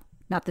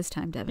 not this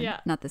time, Devin.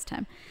 Not this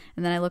time.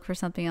 And then I look for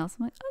something else.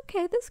 I'm like,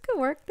 okay, this could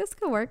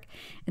work.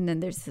 And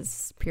then there's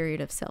this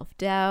period of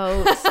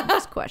self-doubt. I'm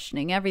just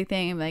questioning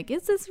everything. I'm like,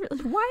 is this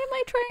really, why am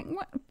I trying?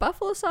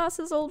 Buffalo sauce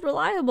is old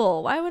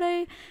reliable. Why would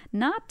I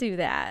not do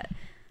that?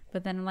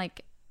 But then I'm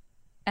like,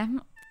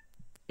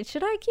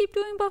 should I keep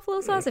doing buffalo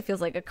sauce? It feels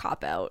like a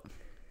cop-out.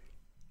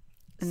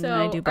 And so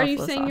I do are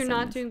you saying you're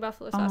not doing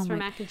buffalo sauce for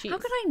mac and cheese? How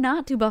could I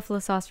not do buffalo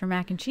sauce for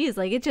mac and cheese?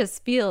 Like, it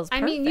just feels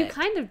perfect. I mean, you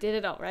kind of did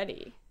it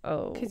already.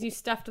 Oh. Because you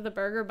stuffed the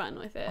burger bun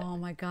with it. Oh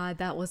my God,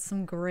 that was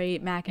some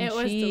great mac and cheese.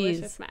 It was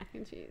delicious mac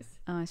and cheese.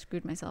 Oh, I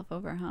screwed myself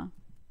over, huh?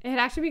 It'd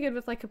actually be good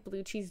with like a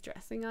blue cheese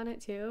dressing on it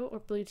too, or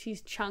blue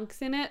cheese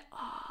chunks in it.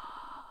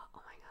 Oh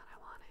my God, I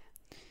want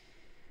it.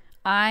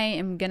 I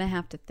am going to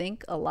have to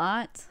think a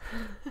lot.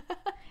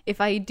 If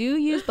I do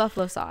use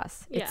buffalo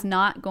sauce, it's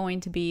not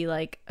going to be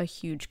like a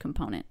huge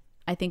component.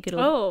 I think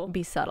it'll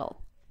be subtle.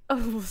 Oh,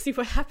 we'll see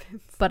what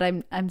happens. But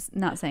I'm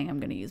not saying I'm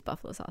going to use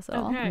buffalo sauce at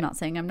all. I'm not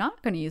saying I'm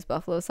not going to use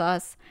buffalo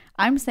sauce.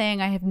 I'm saying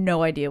I have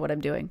no idea what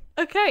I'm doing.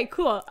 Okay,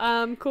 cool.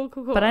 Cool.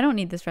 But I don't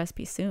need this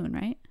recipe soon,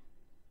 right?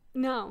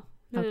 No.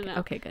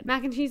 Okay, good.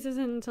 Mac and cheese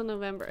isn't until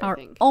November, I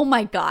think. Oh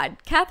my God,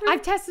 Catherine!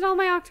 I've tested all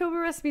my October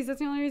recipes. That's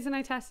the only reason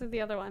I tested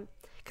the other one,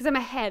 because I'm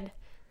ahead.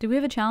 Do we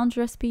have a challenge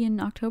recipe in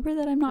October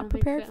that I'm not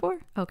prepared for?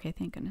 Okay,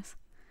 thank goodness.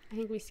 I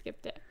think we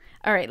skipped it.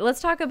 All right, let's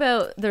talk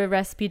about the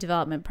recipe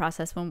development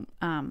process when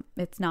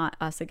it's not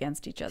us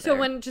against each other. So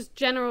when just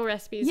general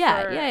recipes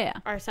for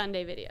our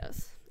Sunday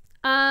videos.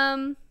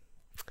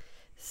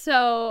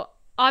 So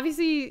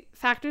obviously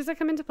factors that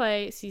come into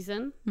play: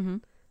 season,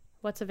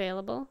 what's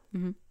available,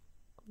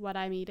 what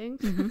I'm eating.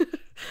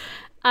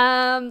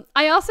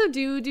 I also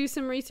do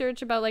some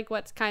research about like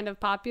what's kind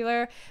of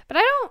popular, but I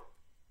don't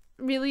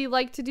really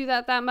like to do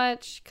that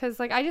much, because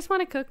like I just want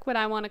to cook what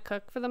I want to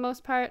cook for the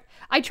most part.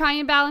 I try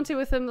and balance it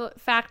with the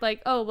fact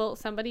like, oh, will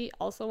somebody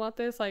also want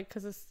this, like,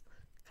 because this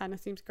kind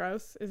of seems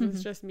gross, is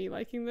this just me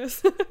liking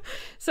this?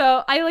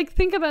 So I like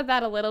think about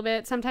that a little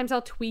bit. Sometimes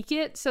I'll tweak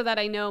it so that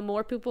I know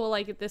more people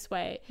like it this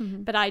way,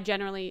 but I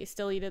generally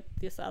still eat it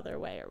this other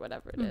way or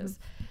whatever it is.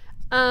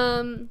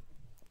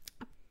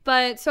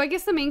 But so I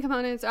guess the main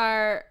components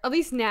are, at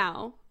least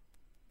now,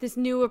 this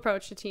new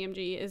approach to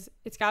TMG is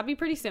it's got to be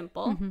pretty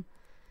simple.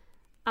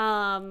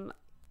 Pretty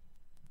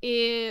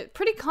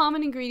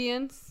common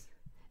ingredients,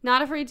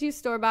 not afraid to use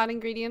store-bought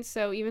ingredients,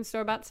 so even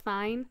store-bought's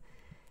fine.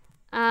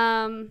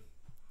 I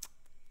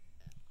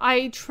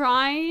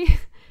try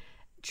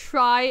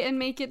and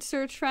make it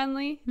search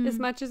friendly as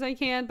much as I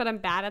can, but I'm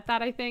bad at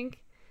that, I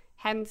think,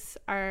 hence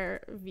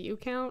our view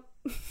count.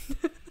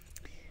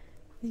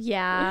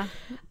 I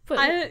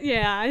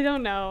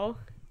don't know.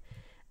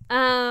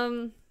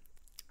 I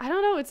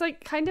don't know, it's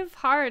like kind of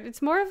hard.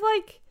 It's more of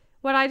like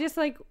what I just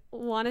like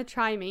want to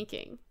try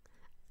making.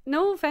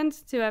 No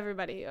offense to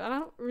everybody, I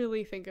don't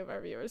really think of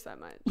our viewers that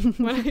much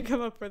when I come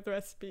up with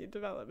recipe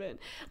development.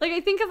 Like I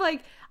think of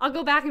like, I'll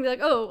go back and be like,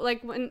 oh,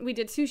 like when we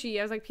did sushi,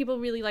 I was like, people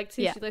really like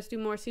sushi, let's do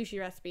more sushi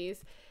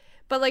recipes.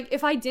 But like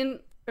if I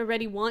didn't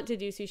already want to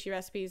do sushi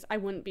recipes, I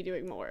wouldn't be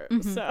doing more.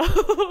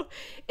 So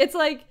it's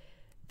like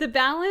the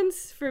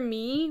balance for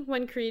me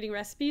when creating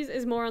recipes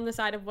is more on the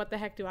side of what the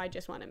heck do I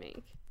just want to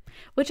make.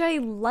 Which I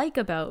like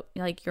about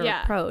like your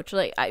approach.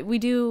 Like we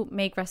do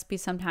make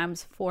recipes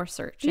sometimes for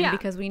search, and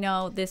because we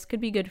know this could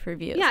be good for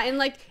views. Yeah, and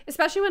like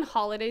especially when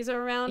holidays are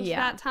around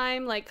that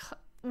time, like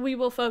we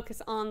will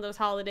focus on those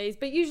holidays,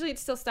 but usually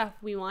it's still stuff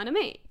we want to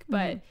make,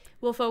 but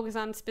we'll focus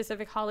on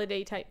specific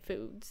holiday type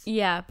foods.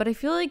 Yeah, but I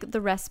feel like the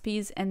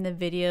recipes and the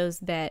videos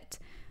that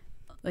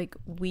like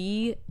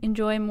we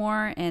enjoy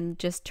more and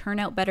just turn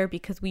out better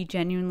because we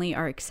genuinely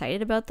are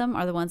excited about them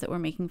are the ones that we're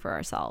making for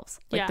ourselves.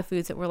 Like the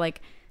foods that we're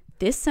like,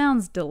 this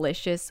sounds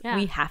delicious.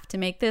 We have to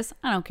make this.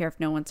 I don't care if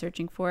no one's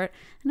searching for it.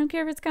 I don't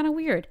care if it's kind of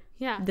weird.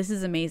 Yeah. This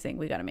is amazing.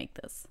 We got to make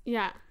this.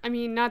 Yeah. I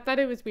mean, not that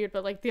it was weird,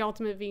 but like the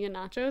ultimate vegan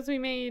nachos we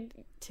made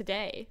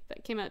today,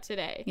 that came out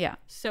today. Yeah.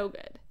 So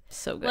good.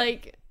 So good.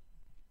 Like,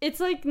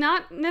 it's like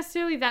not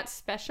necessarily that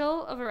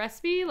special of a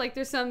recipe. Like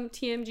there's some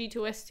TMG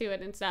twist to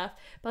it and stuff,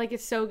 but like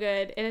it's so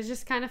good. And it's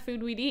just kind of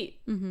food we'd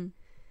eat. And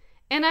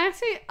I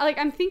actually, like,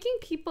 I'm thinking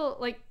people,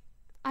 like,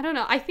 I don't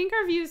know. I think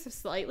our views have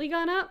slightly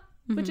gone up,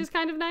 which is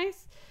kind of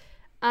nice.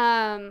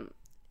 And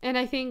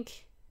I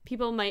think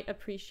people might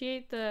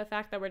appreciate the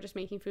fact that we're just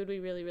making food we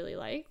really, really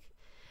like.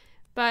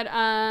 But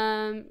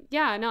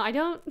yeah, no, I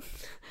don't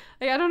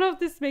like, I don't know if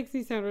this makes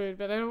me sound rude,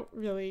 but I don't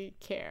really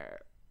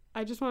care.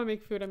 I just want to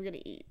make food I'm gonna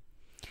eat.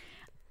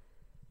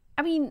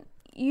 I mean,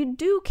 you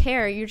do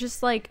care. You're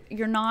just like,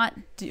 you're not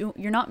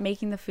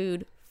making the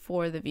food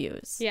for the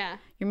views. Yeah.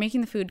 You're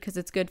making the food because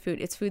it's good food.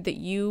 It's food that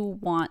you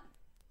want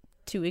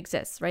to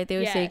exist, right? They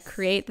would say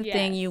create the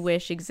thing you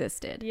wish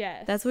existed.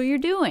 Yes. That's what you're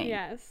doing.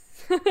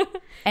 Yes.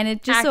 And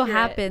it just so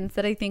happens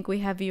that I think we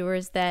have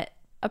viewers that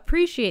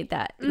appreciate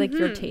that, like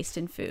your taste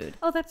in food.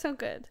 Oh, that's so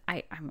good.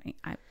 I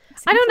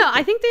don't know.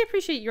 I think they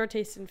appreciate your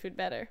taste in food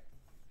better.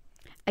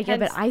 Yeah,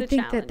 but I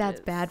think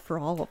that's bad for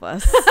all of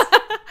us.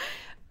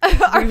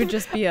 Our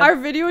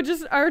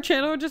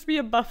channel would just be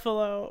a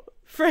Buffalo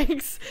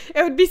Frank's.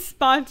 It would be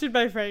sponsored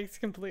by Frank's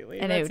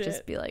completely, and it would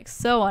just be like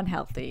so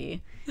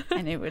unhealthy.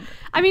 And it would.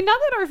 I mean, not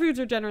that our foods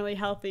are generally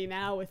healthy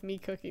now with me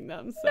cooking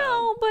them. So.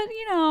 No,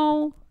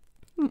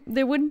 but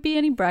there wouldn't be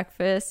any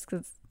breakfast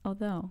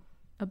although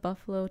a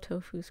buffalo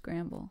tofu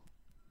scramble.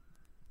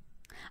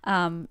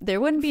 There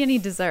wouldn't be any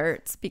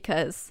desserts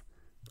because.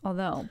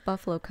 Although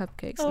buffalo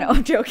cupcakes. No,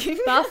 I'm joking.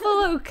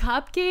 Buffalo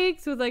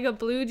cupcakes with like a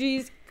blue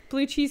cheese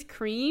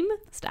cream.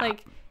 Stop.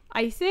 Like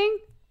icing.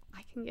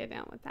 I can get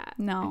down with that.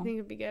 No. I think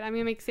it'd be good. I'm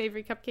gonna make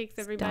savory cupcakes,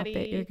 everybody.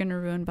 Stop it. You're gonna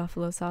ruin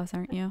buffalo sauce,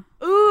 aren't you?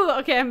 Ooh,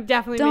 okay, I'm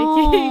definitely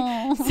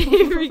making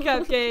savory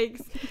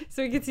cupcakes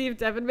so we can see if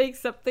Devin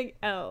makes something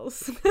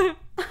else.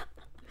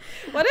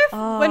 What if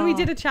when we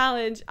did a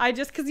challenge,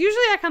 because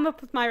usually I come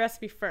up with my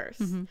recipe first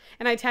and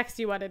I text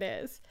you what it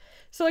is.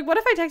 So like, what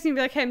if I text you and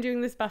be like, hey, I'm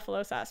doing this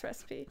buffalo sauce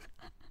recipe?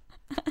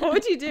 What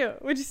would you do?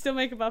 Would you still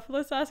make a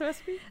buffalo sauce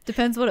recipe?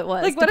 Depends what it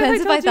was. Like,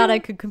 Depends if I thought I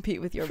could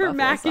compete with your for buffalo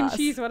mac sauce. and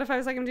cheese. What if I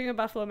was like, I'm doing a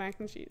buffalo mac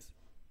and cheese?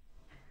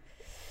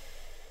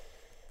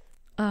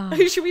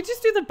 Should we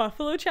just do the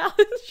buffalo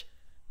challenge?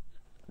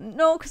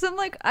 No, because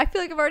I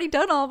feel like I've already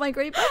done all my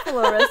great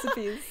buffalo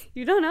recipes.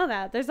 You don't know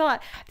that. There's a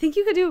lot. I think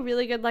you could do a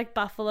really good like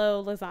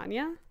buffalo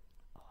lasagna.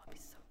 Oh, it'd be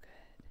so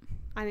good.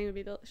 I think it would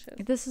be delicious.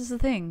 This is the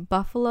thing.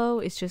 Buffalo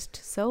is just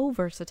so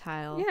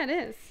versatile. Yeah, it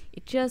is.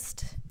 It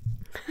just...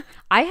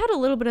 I had a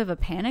little bit of a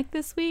panic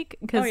this week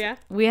because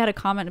we had a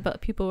comment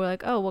about people were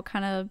like, oh, what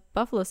kind of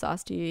buffalo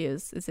sauce do you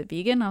use? Is it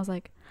vegan? I was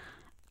like,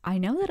 I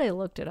know that I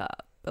looked it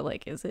up, but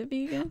like, is it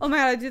vegan? Oh my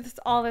God, I do this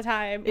all the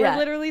time. Yeah. We're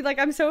literally like,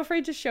 I'm so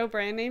afraid to show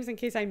brand names in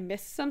case I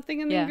miss something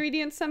in the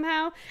ingredients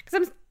somehow.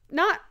 Because I'm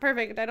not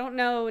perfect. I don't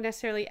know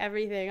necessarily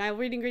everything. I'll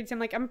read ingredients. I'm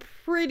like, I'm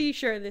pretty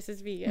sure this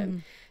is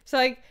vegan. So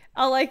like,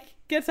 I'll like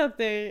get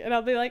something and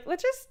I'll be like,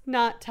 let's just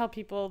not tell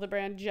people the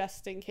brand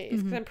just in case.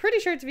 Because I'm pretty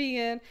sure it's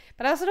vegan,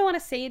 but I also don't want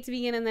to say it's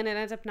vegan and then it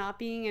ends up not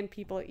being and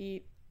people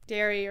eat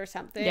dairy or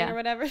something or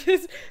whatever it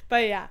is.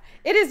 But yeah,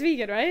 it is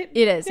vegan, right?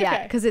 It is,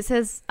 yeah. Because it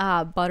says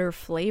butter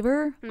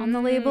flavor on the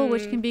label,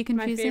 which can be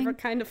confusing. My favorite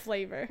kind of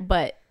flavor.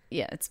 But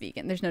yeah, it's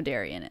vegan. There's no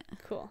dairy in it.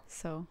 Cool.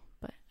 So,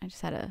 but I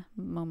just had a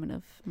moment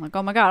of, I'm like,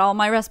 oh my God, all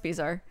my recipes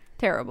are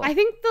terrible. I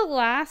think the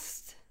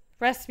last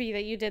recipe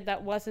that you did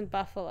that wasn't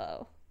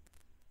buffalo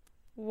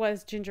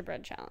was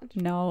gingerbread challenge.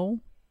 No,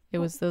 it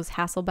was those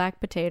Hasselback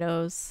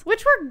potatoes,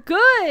 which were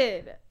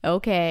good.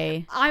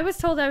 Okay. I was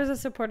told I was a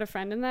supportive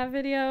friend in that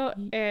video,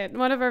 and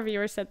one of our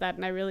viewers said that,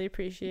 and I really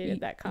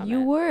appreciated that comment.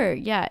 You were,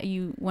 yeah.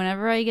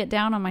 Whenever I get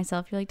down on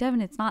myself, you're like,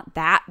 Devin, it's not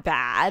that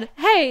bad.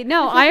 Hey,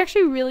 no, I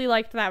actually really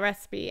liked that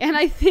recipe, and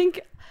I think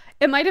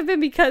it might have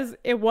been because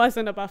it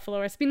wasn't a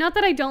buffalo recipe. Not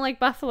that I don't like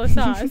buffalo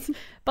sauce,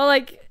 but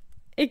like,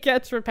 it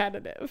gets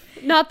repetitive.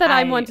 Not that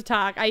I'm one to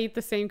talk. I eat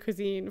the same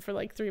cuisine for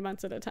like 3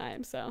 months at a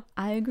time. So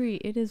I agree.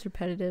 It is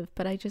repetitive,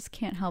 but I just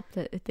can't help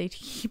that they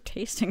keep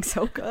tasting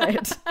so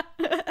good.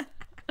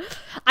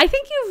 I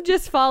think you've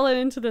just fallen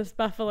into this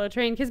buffalo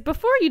train because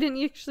before you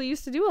didn't actually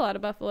used to do a lot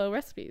of buffalo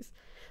recipes.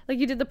 Like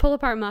you did the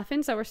pull-apart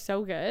muffins that were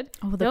so good.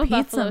 Oh, the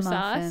pizza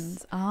muffins.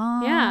 Sauce.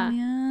 Oh, yeah.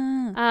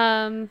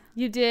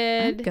 You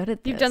did. I'm good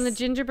at this. You've done the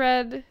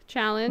gingerbread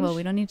challenge. Well,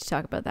 we don't need to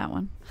talk about that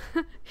one.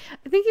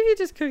 I think if you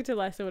just cooked it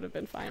less, it would have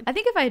been fine. I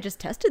think if I had just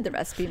tested the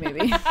recipe,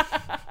 maybe.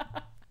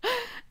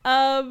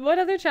 What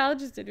other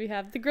challenges did we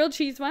have? The grilled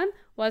cheese one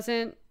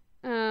wasn't.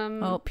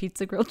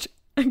 Pizza grilled cheese.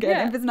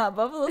 Again, if it's not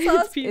buffalo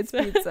sauce, it's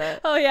pizza.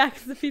 Oh, yeah,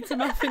 because the pizza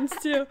muffins,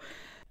 too.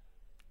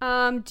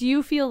 Do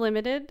you feel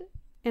limited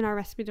in our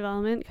recipe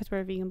development because we're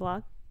a vegan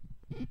blog?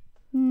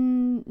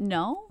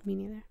 No. Me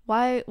neither.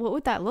 Why? What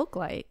would that look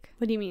like?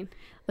 What do you mean?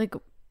 Like,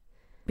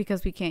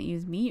 because we can't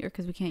use meat or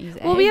because we can't use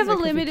eggs? Well, we have a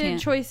limited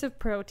choice of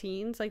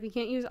proteins. Like, we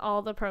can't use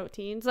all the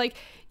proteins. Like,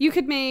 you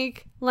could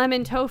make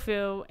lemon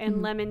tofu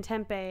and lemon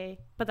tempeh,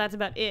 but that's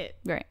about it.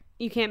 Right.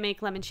 You can't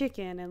make lemon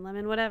chicken and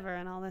lemon whatever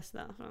and all this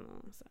stuff.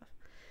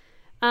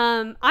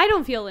 I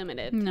don't feel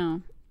limited.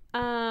 No.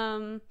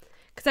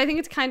 Because I think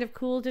it's kind of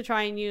cool to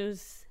try and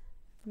use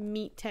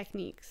meat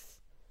techniques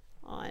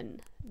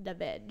on the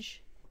veg.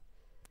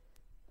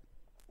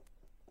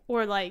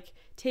 Or like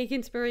take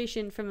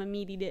inspiration from a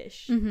meaty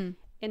dish and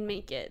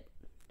make it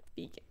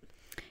vegan.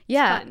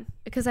 Yeah,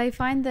 because I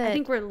find that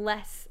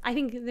I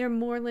think they're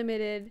more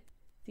limited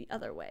the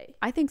other way.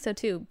 I think so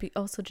too.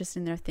 Also just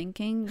in their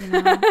thinking, you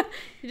know.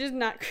 You're just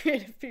not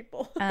creative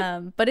people.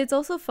 But it's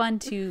also fun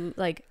to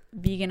like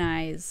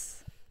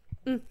veganize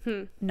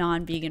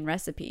non-vegan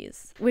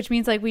recipes, which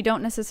means like we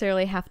don't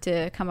necessarily have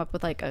to come up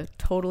with like a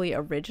totally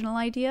original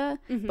idea,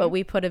 but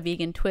we put a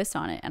vegan twist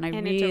on it, and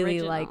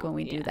really like when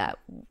we do that.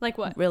 Like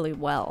what? Really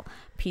well.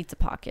 Pizza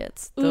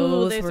Pockets.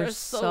 Those were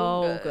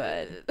so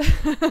good.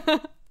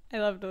 I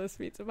love those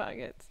Pizza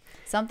Pockets.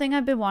 Something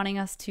I've been wanting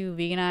us to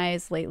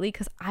veganize lately,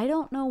 because I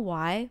don't know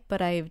why,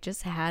 but I've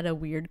just had a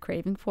weird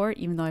craving for it,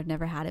 even though I've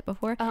never had it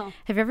before. Oh.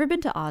 Have you ever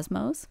been to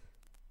Osmo's?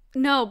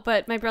 No,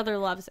 but my brother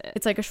loves it.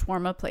 It's like a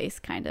shawarma place,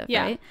 kind of,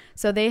 right?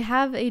 So they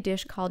have a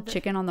dish called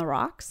Chicken on the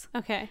Rocks.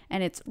 Okay.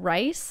 And it's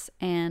rice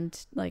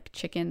and like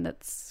chicken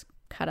that's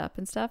cut up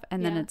and stuff.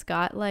 And then it's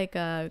got like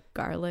a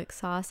garlic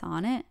sauce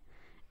on it.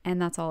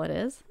 And that's all it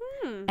is.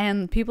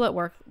 And people at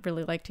work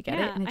really like to get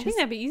it. And I think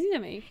that'd be easy to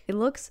make. It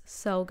looks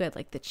so good.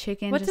 Like the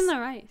chicken. What's in the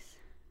rice?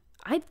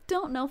 I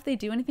don't know if they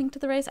do anything to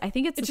the rice. I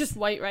think it's just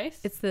white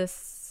rice? It's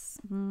this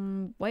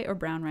white or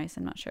brown rice.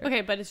 I'm not sure.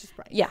 Okay, but it's just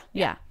rice.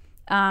 Yeah.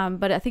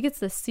 But I think it's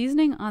the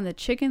seasoning on the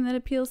chicken that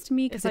appeals to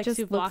me, because it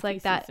just looks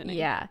like that. Seasoning.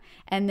 Yeah.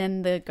 And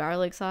then the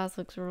garlic sauce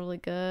looks really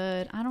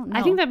good. I don't know.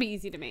 I think that'd be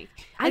easy to make.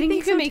 I think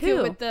you can make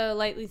it with the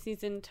lightly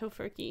seasoned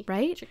tofurkey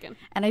chicken.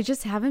 And I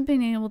just haven't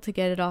been able to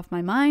get it off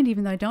my mind,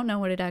 even though I don't know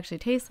what it actually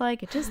tastes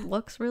like. It just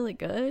looks really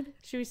good.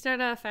 Should we start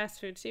a fast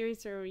food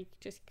series, or we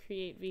just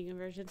create vegan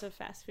versions of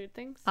fast food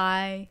things?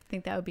 I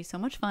think that would be so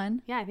much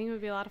fun. Yeah, I think it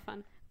would be a lot of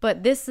fun.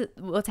 But this is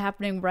what's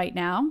happening right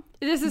now.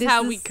 This is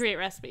how we create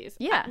recipes.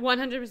 Yeah.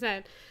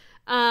 100%.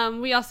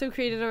 We also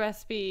created a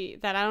recipe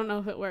that I don't know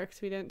if it works.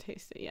 We didn't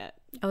taste it yet.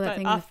 Oh, that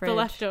thing in the fridge. The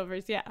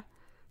leftovers, The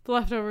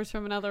leftovers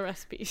from another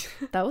recipe.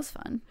 That was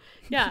fun.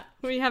 Yeah,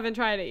 we haven't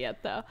tried it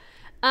yet, though.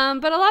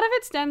 But a lot of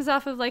it stems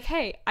off of like,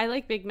 hey, I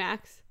like Big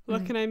Macs.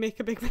 What can I make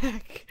a Big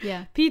Mac?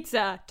 Yeah.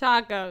 Pizza,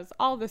 tacos,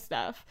 all this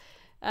stuff.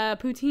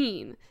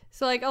 Poutine.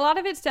 So like a lot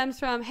of it stems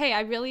from, hey,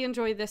 I really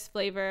enjoy this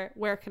flavor.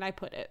 Where can I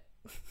put it?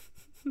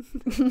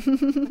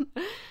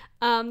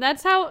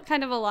 That's how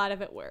kind of a lot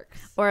of it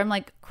works. Or I'm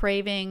like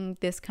craving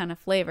this kind of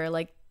flavor,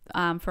 like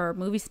for our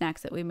movie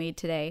snacks that we made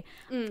today.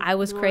 I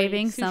was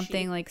craving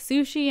something like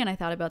sushi, and I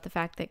thought about the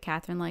fact that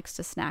Catherine likes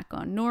to snack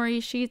on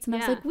nori sheets, and I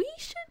was like, we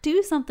should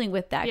do something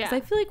with that, because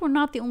I feel like we're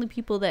not the only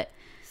people that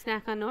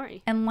snack on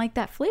nori and like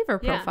that flavor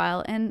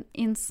profile. And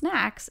in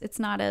snacks, it's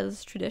not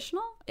as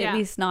traditional, at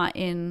least not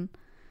in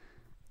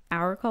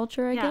our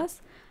culture, I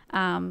guess.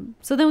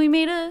 So then we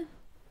made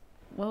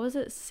what was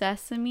it?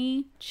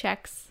 Sesame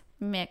Chex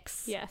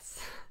Mix. Yes.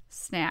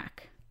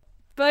 Snack.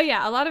 But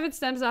yeah, a lot of it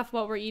stems off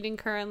what we're eating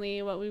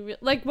currently,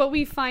 what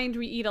we find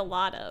we eat a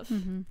lot of.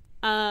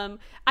 I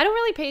don't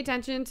really pay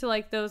attention to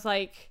like those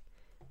like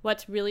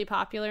what's really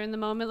popular in the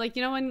moment. Like,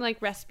 you know, when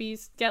like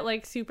recipes get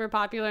like super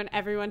popular and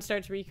everyone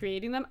starts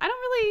recreating them. I don't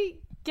really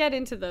get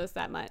into those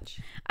that much.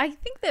 I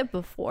think that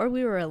before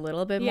we were a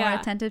little bit more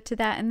attentive to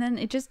that, and then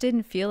it just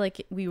didn't feel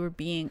like we were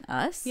being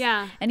us.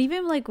 Yeah. And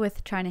even like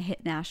with trying to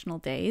hit national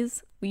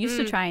days, we used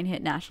to try and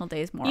hit national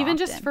days more often.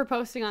 Just for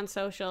posting on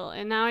social,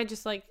 and now I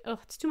just like, oh,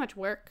 it's too much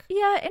work.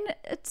 Yeah, and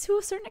to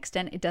a certain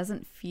extent it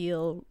doesn't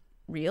feel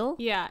real.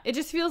 Yeah, it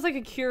just feels like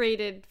a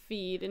curated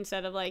feed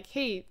instead of like,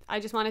 hey,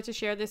 I just wanted to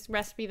share this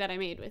recipe that I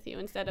made with you,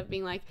 instead of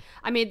being like,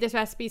 I made this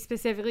recipe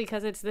specifically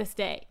because it's this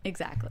day.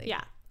 Exactly.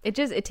 Yeah.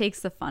 It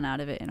takes the fun out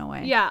of it in a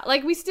way. Yeah,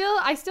 like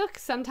I still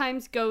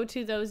sometimes go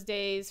to those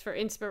days for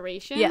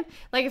inspiration. Yeah.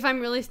 Like if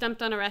I'm really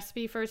stumped on a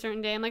recipe for a certain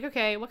day, I'm like,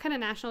 okay, what kind of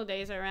national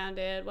days are around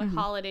it? What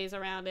holidays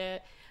around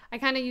it? I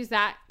kind of use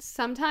that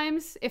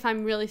sometimes if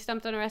I'm really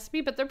stumped on a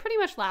recipe, but they're pretty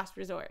much last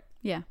resort.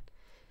 Yeah.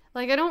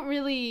 Like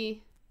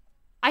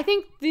I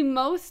think the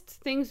most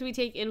things we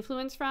take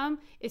influence from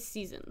is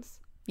seasons.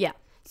 Yeah.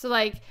 So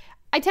like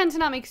I tend to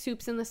not make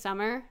soups in the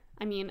summer.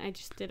 I mean, I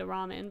just did a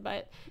ramen,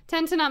 but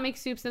tend to not make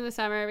soups in the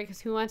summer,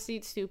 because who wants to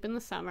eat soup in the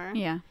summer?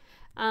 Yeah.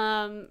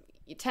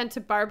 You tend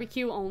to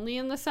barbecue only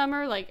in the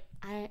summer. Like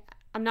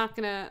I'm not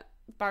gonna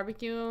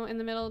barbecue in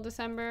the middle of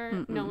December.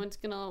 Mm-mm. No one's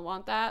gonna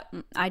want that.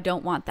 I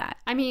don't want that.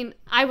 I mean,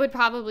 I would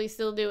probably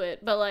still do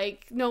it, but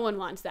like no one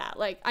wants that.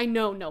 Like I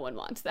know no one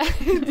wants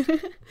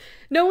that.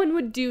 No one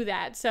would do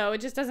that, so it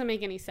just doesn't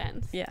make any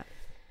sense. Yeah.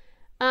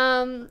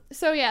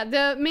 So yeah,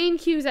 the main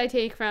cues I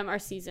take from are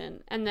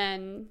season, and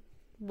then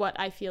what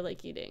I feel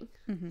like eating.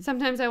 Mm-hmm.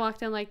 Sometimes I walk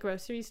down like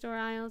grocery store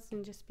aisles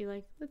and just be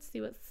like, let's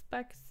see what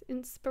sparks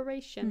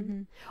inspiration.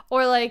 Mm-hmm.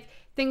 Or like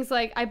things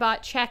like I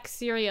bought Chex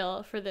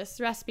cereal for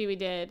this recipe we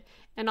did,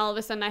 and all of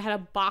a sudden I had a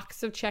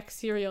box of Chex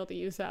cereal to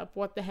use up.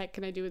 What the heck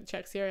can I do with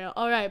Chex cereal?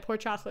 All right, pour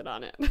chocolate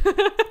on it.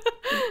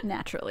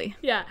 Naturally.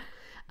 Yeah.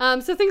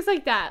 So things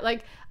like that.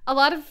 Like a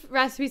lot of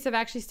recipes have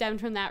actually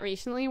stemmed from that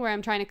recently, where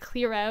I'm trying to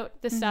clear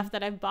out the stuff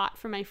that I've bought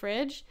from my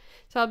fridge.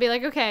 So I'll be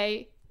like,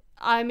 okay,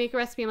 I make a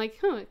recipe. I'm like,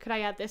 could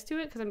I add this to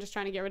it? Because I'm just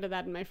trying to get rid of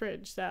that in my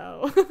fridge.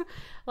 So a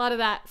lot of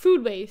that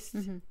food waste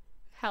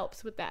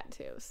helps with that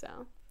too.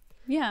 So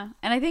yeah.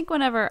 And I think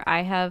whenever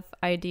I have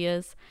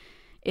ideas,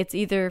 it's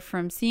either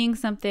from seeing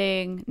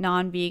something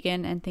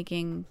non-vegan and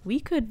thinking,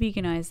 we could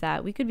veganize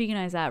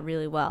that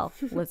really well.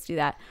 Let's do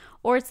that.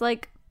 Or it's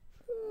like,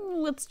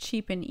 let's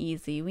cheap and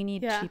easy. We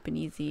need cheap and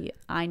easy.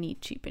 I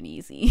need cheap and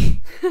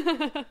easy.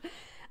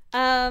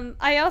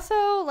 I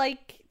also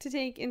like to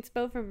take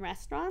inspo from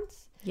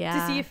restaurants. Yeah.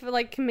 To see if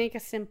like can make a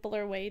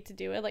simpler way to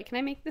do it. Like, can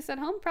I make this at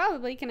home?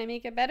 Probably. Can I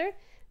make it better?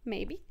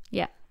 Maybe.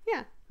 Yeah.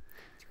 Yeah.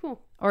 It's cool.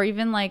 Or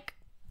even like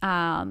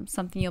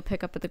something you'll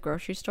pick up at the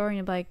grocery store and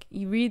you're like,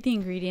 you read the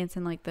ingredients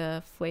and like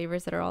the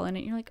flavors that are all in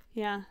it. You're like,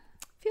 yeah,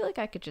 I feel like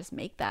I could just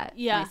make that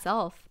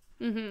myself.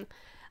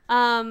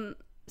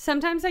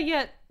 Sometimes I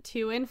get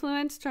too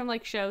influenced from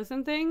like shows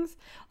and things.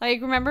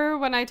 Like, remember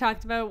when I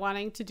talked about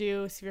wanting to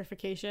do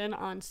spherification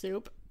on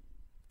soup?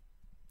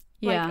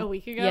 Like a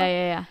week ago.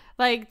 Yeah.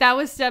 Like, that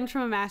was stemmed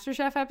from a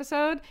MasterChef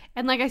episode.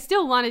 And like, I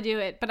still want to do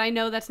it, but I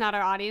know that's not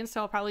our audience. So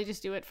I'll probably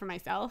just do it for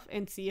myself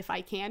and see if I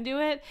can do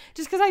it.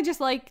 Just because I just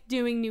like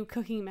doing new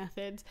cooking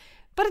methods.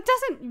 But it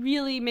doesn't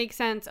really make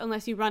sense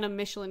unless you run a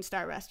Michelin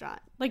star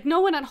restaurant. Like, no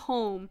one at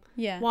home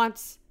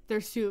wants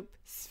their soup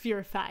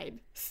spherified.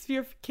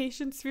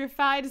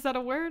 Spherified, is that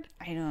a word?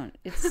 I don't.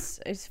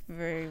 It's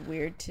very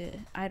weird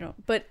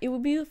but it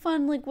would be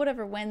fun, like,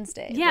 whatever,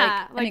 Wednesday.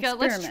 Yeah, like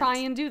let's try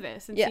and do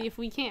this and see if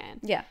we can.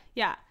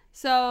 Yeah.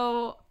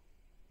 So,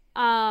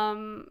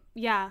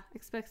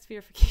 expect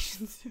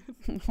spherification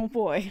soon. Oh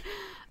boy.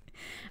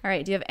 All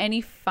right, do you have any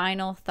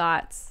final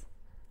thoughts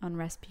on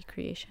recipe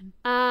creation?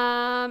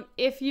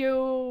 If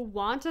you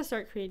want to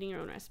start creating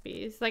your own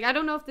recipes, like, I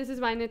don't know if this is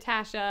why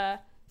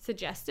Natasha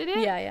suggested it.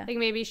 Yeah. Like,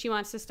 maybe she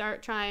wants to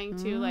start trying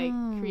to like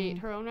create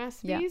her own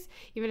recipes,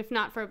 even if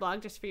not for a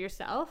blog, just for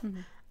yourself.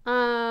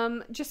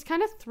 Just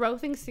kind of throw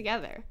things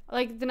together.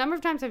 Like, the number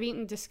of times I've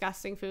eaten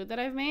disgusting food that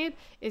I've made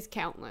is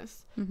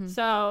countless.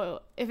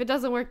 So if it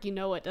doesn't work, you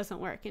know it doesn't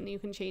work, and you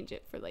can change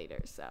it for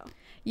later. So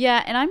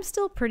yeah, and I'm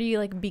still pretty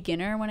like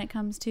beginner when it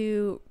comes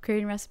to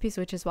creating recipes,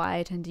 which is why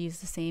I tend to use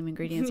the same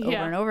ingredients over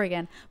and over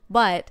again.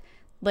 But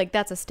like,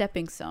 that's a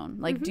stepping stone.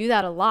 Like, do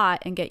that a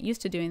lot and get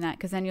used to doing that,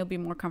 because then you'll be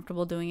more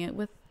comfortable doing it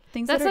with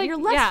things that you're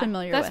less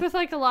familiar with. That's with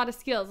like a lot of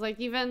skills. Like,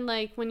 even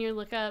like when you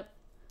look up,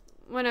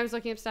 when I was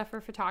looking up stuff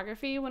for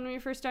photography when we were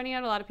first starting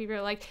out, a lot of people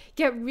are like,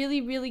 get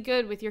really, really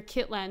good with your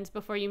kit lens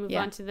before you move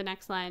on to the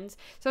next lens.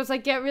 So it's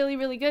like, get really,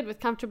 really good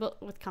with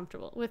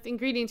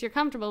ingredients you're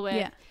comfortable with.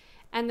 Yeah.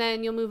 And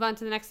then you'll move on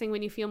to the next thing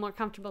when you feel more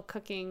comfortable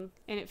cooking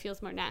and it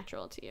feels more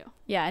natural to you.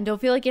 Yeah, and don't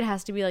feel like it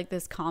has to be like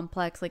this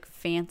complex, like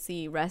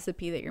fancy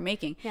recipe that you're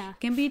making. Yeah. It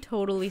can be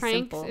totally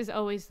simple. Frank's is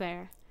always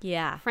there.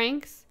 Yeah.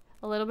 Frank's,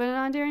 a little bit of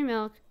non-dairy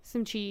milk,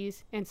 some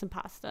cheese, and some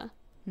pasta.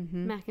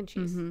 Mac and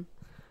cheese.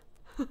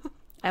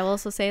 I will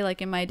also say,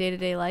 like, in my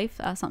day-to-day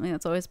life, something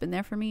that's always been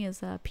there for me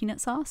is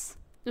peanut sauce.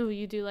 Oh,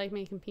 you do like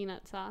making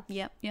peanut sauce?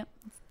 Yep.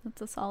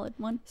 That's a solid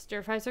one.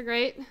 Stir fries are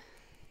great.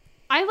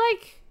 I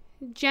like,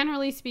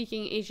 generally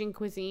speaking, Asian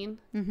cuisine.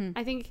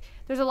 I think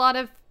there's a lot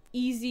of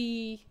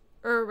easier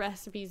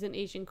recipes in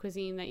Asian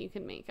cuisine that you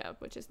can make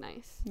up, which is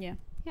nice. Yeah.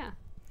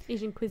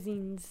 Asian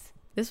cuisines.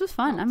 This was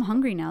fun. I'm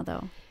hungry now,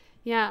 though.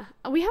 Yeah.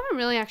 We haven't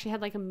really actually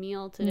had like a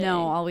meal today.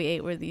 No, all we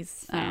ate were these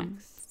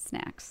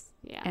snacks.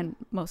 Yeah. And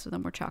most of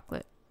them were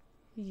chocolate.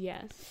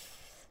 Yes.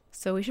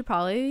 So we should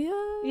probably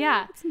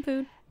get some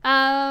food.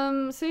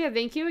 So yeah,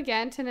 thank you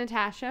again to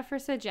Natasha for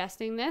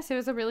suggesting this. It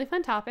was a really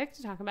fun topic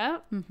to talk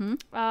about.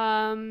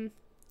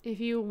 If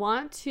you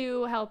want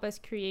to help us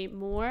create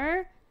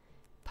more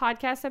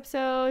podcast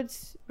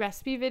episodes,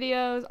 recipe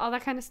videos, all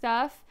that kind of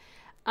stuff,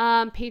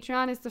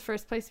 Patreon is the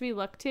first place we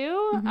look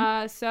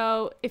to.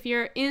 So if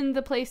you're in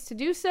the place to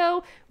do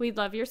so, we'd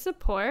love your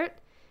support.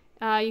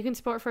 You can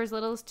support for as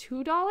little as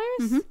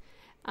 $2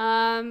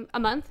 a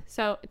month,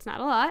 so it's not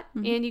a lot,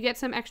 and you get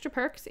some extra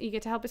perks. You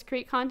get to help us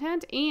create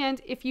content,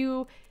 and if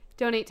you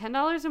donate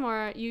 $10 or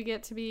more, you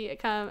get to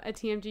become a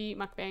TMG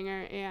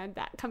mukbanger, and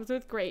that comes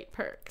with great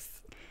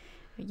perks.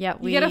 Yeah,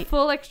 you get a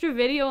full extra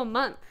video a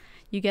month.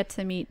 You get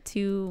to meet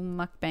 2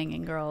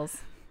 mukbanging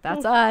girls.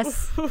 That's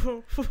us.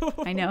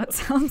 I know, it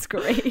sounds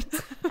great.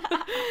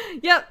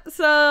 Yep.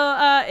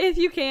 So if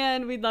you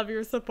can, we'd love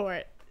your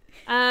support.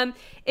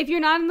 If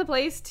you're not in the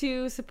place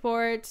to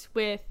support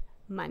with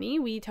money,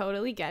 we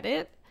totally get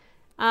it.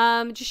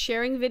 Just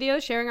sharing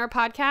videos, sharing our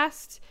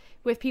podcast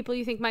with people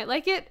you think might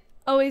like it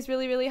always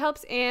really, really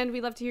helps, and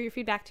we love to hear your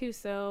feedback too,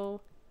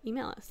 so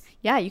email us.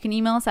 Yeah, you can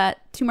email us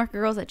at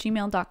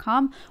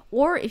twomarketgirls@gmail.com,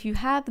 or if you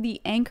have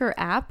the Anchor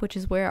app, which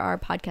is where our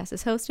podcast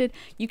is hosted,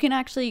 you can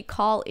actually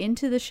call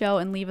into the show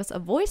and leave us a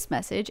voice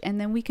message,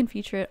 and then we can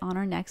feature it on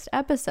our next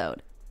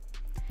episode.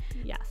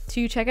 Yes.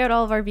 To check out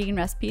all of our vegan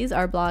recipes,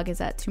 our blog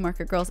is at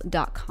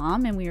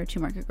twomarketgirls.com, and we are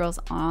Two Market Girls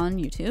on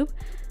YouTube.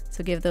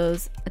 So give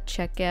those a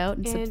check out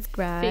and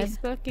subscribe.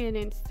 Facebook and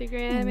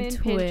Instagram and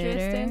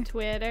Pinterest and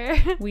Twitter.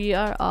 We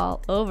are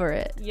all over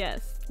it.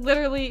 Yes.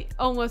 Literally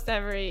almost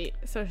every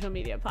social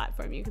media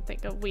platform you can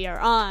think of, we are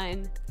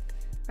on.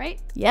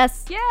 Right?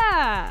 Yes.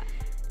 Yeah.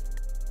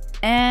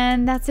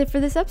 And that's it for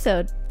this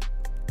episode.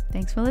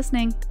 Thanks for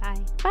listening.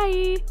 Bye.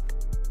 Bye.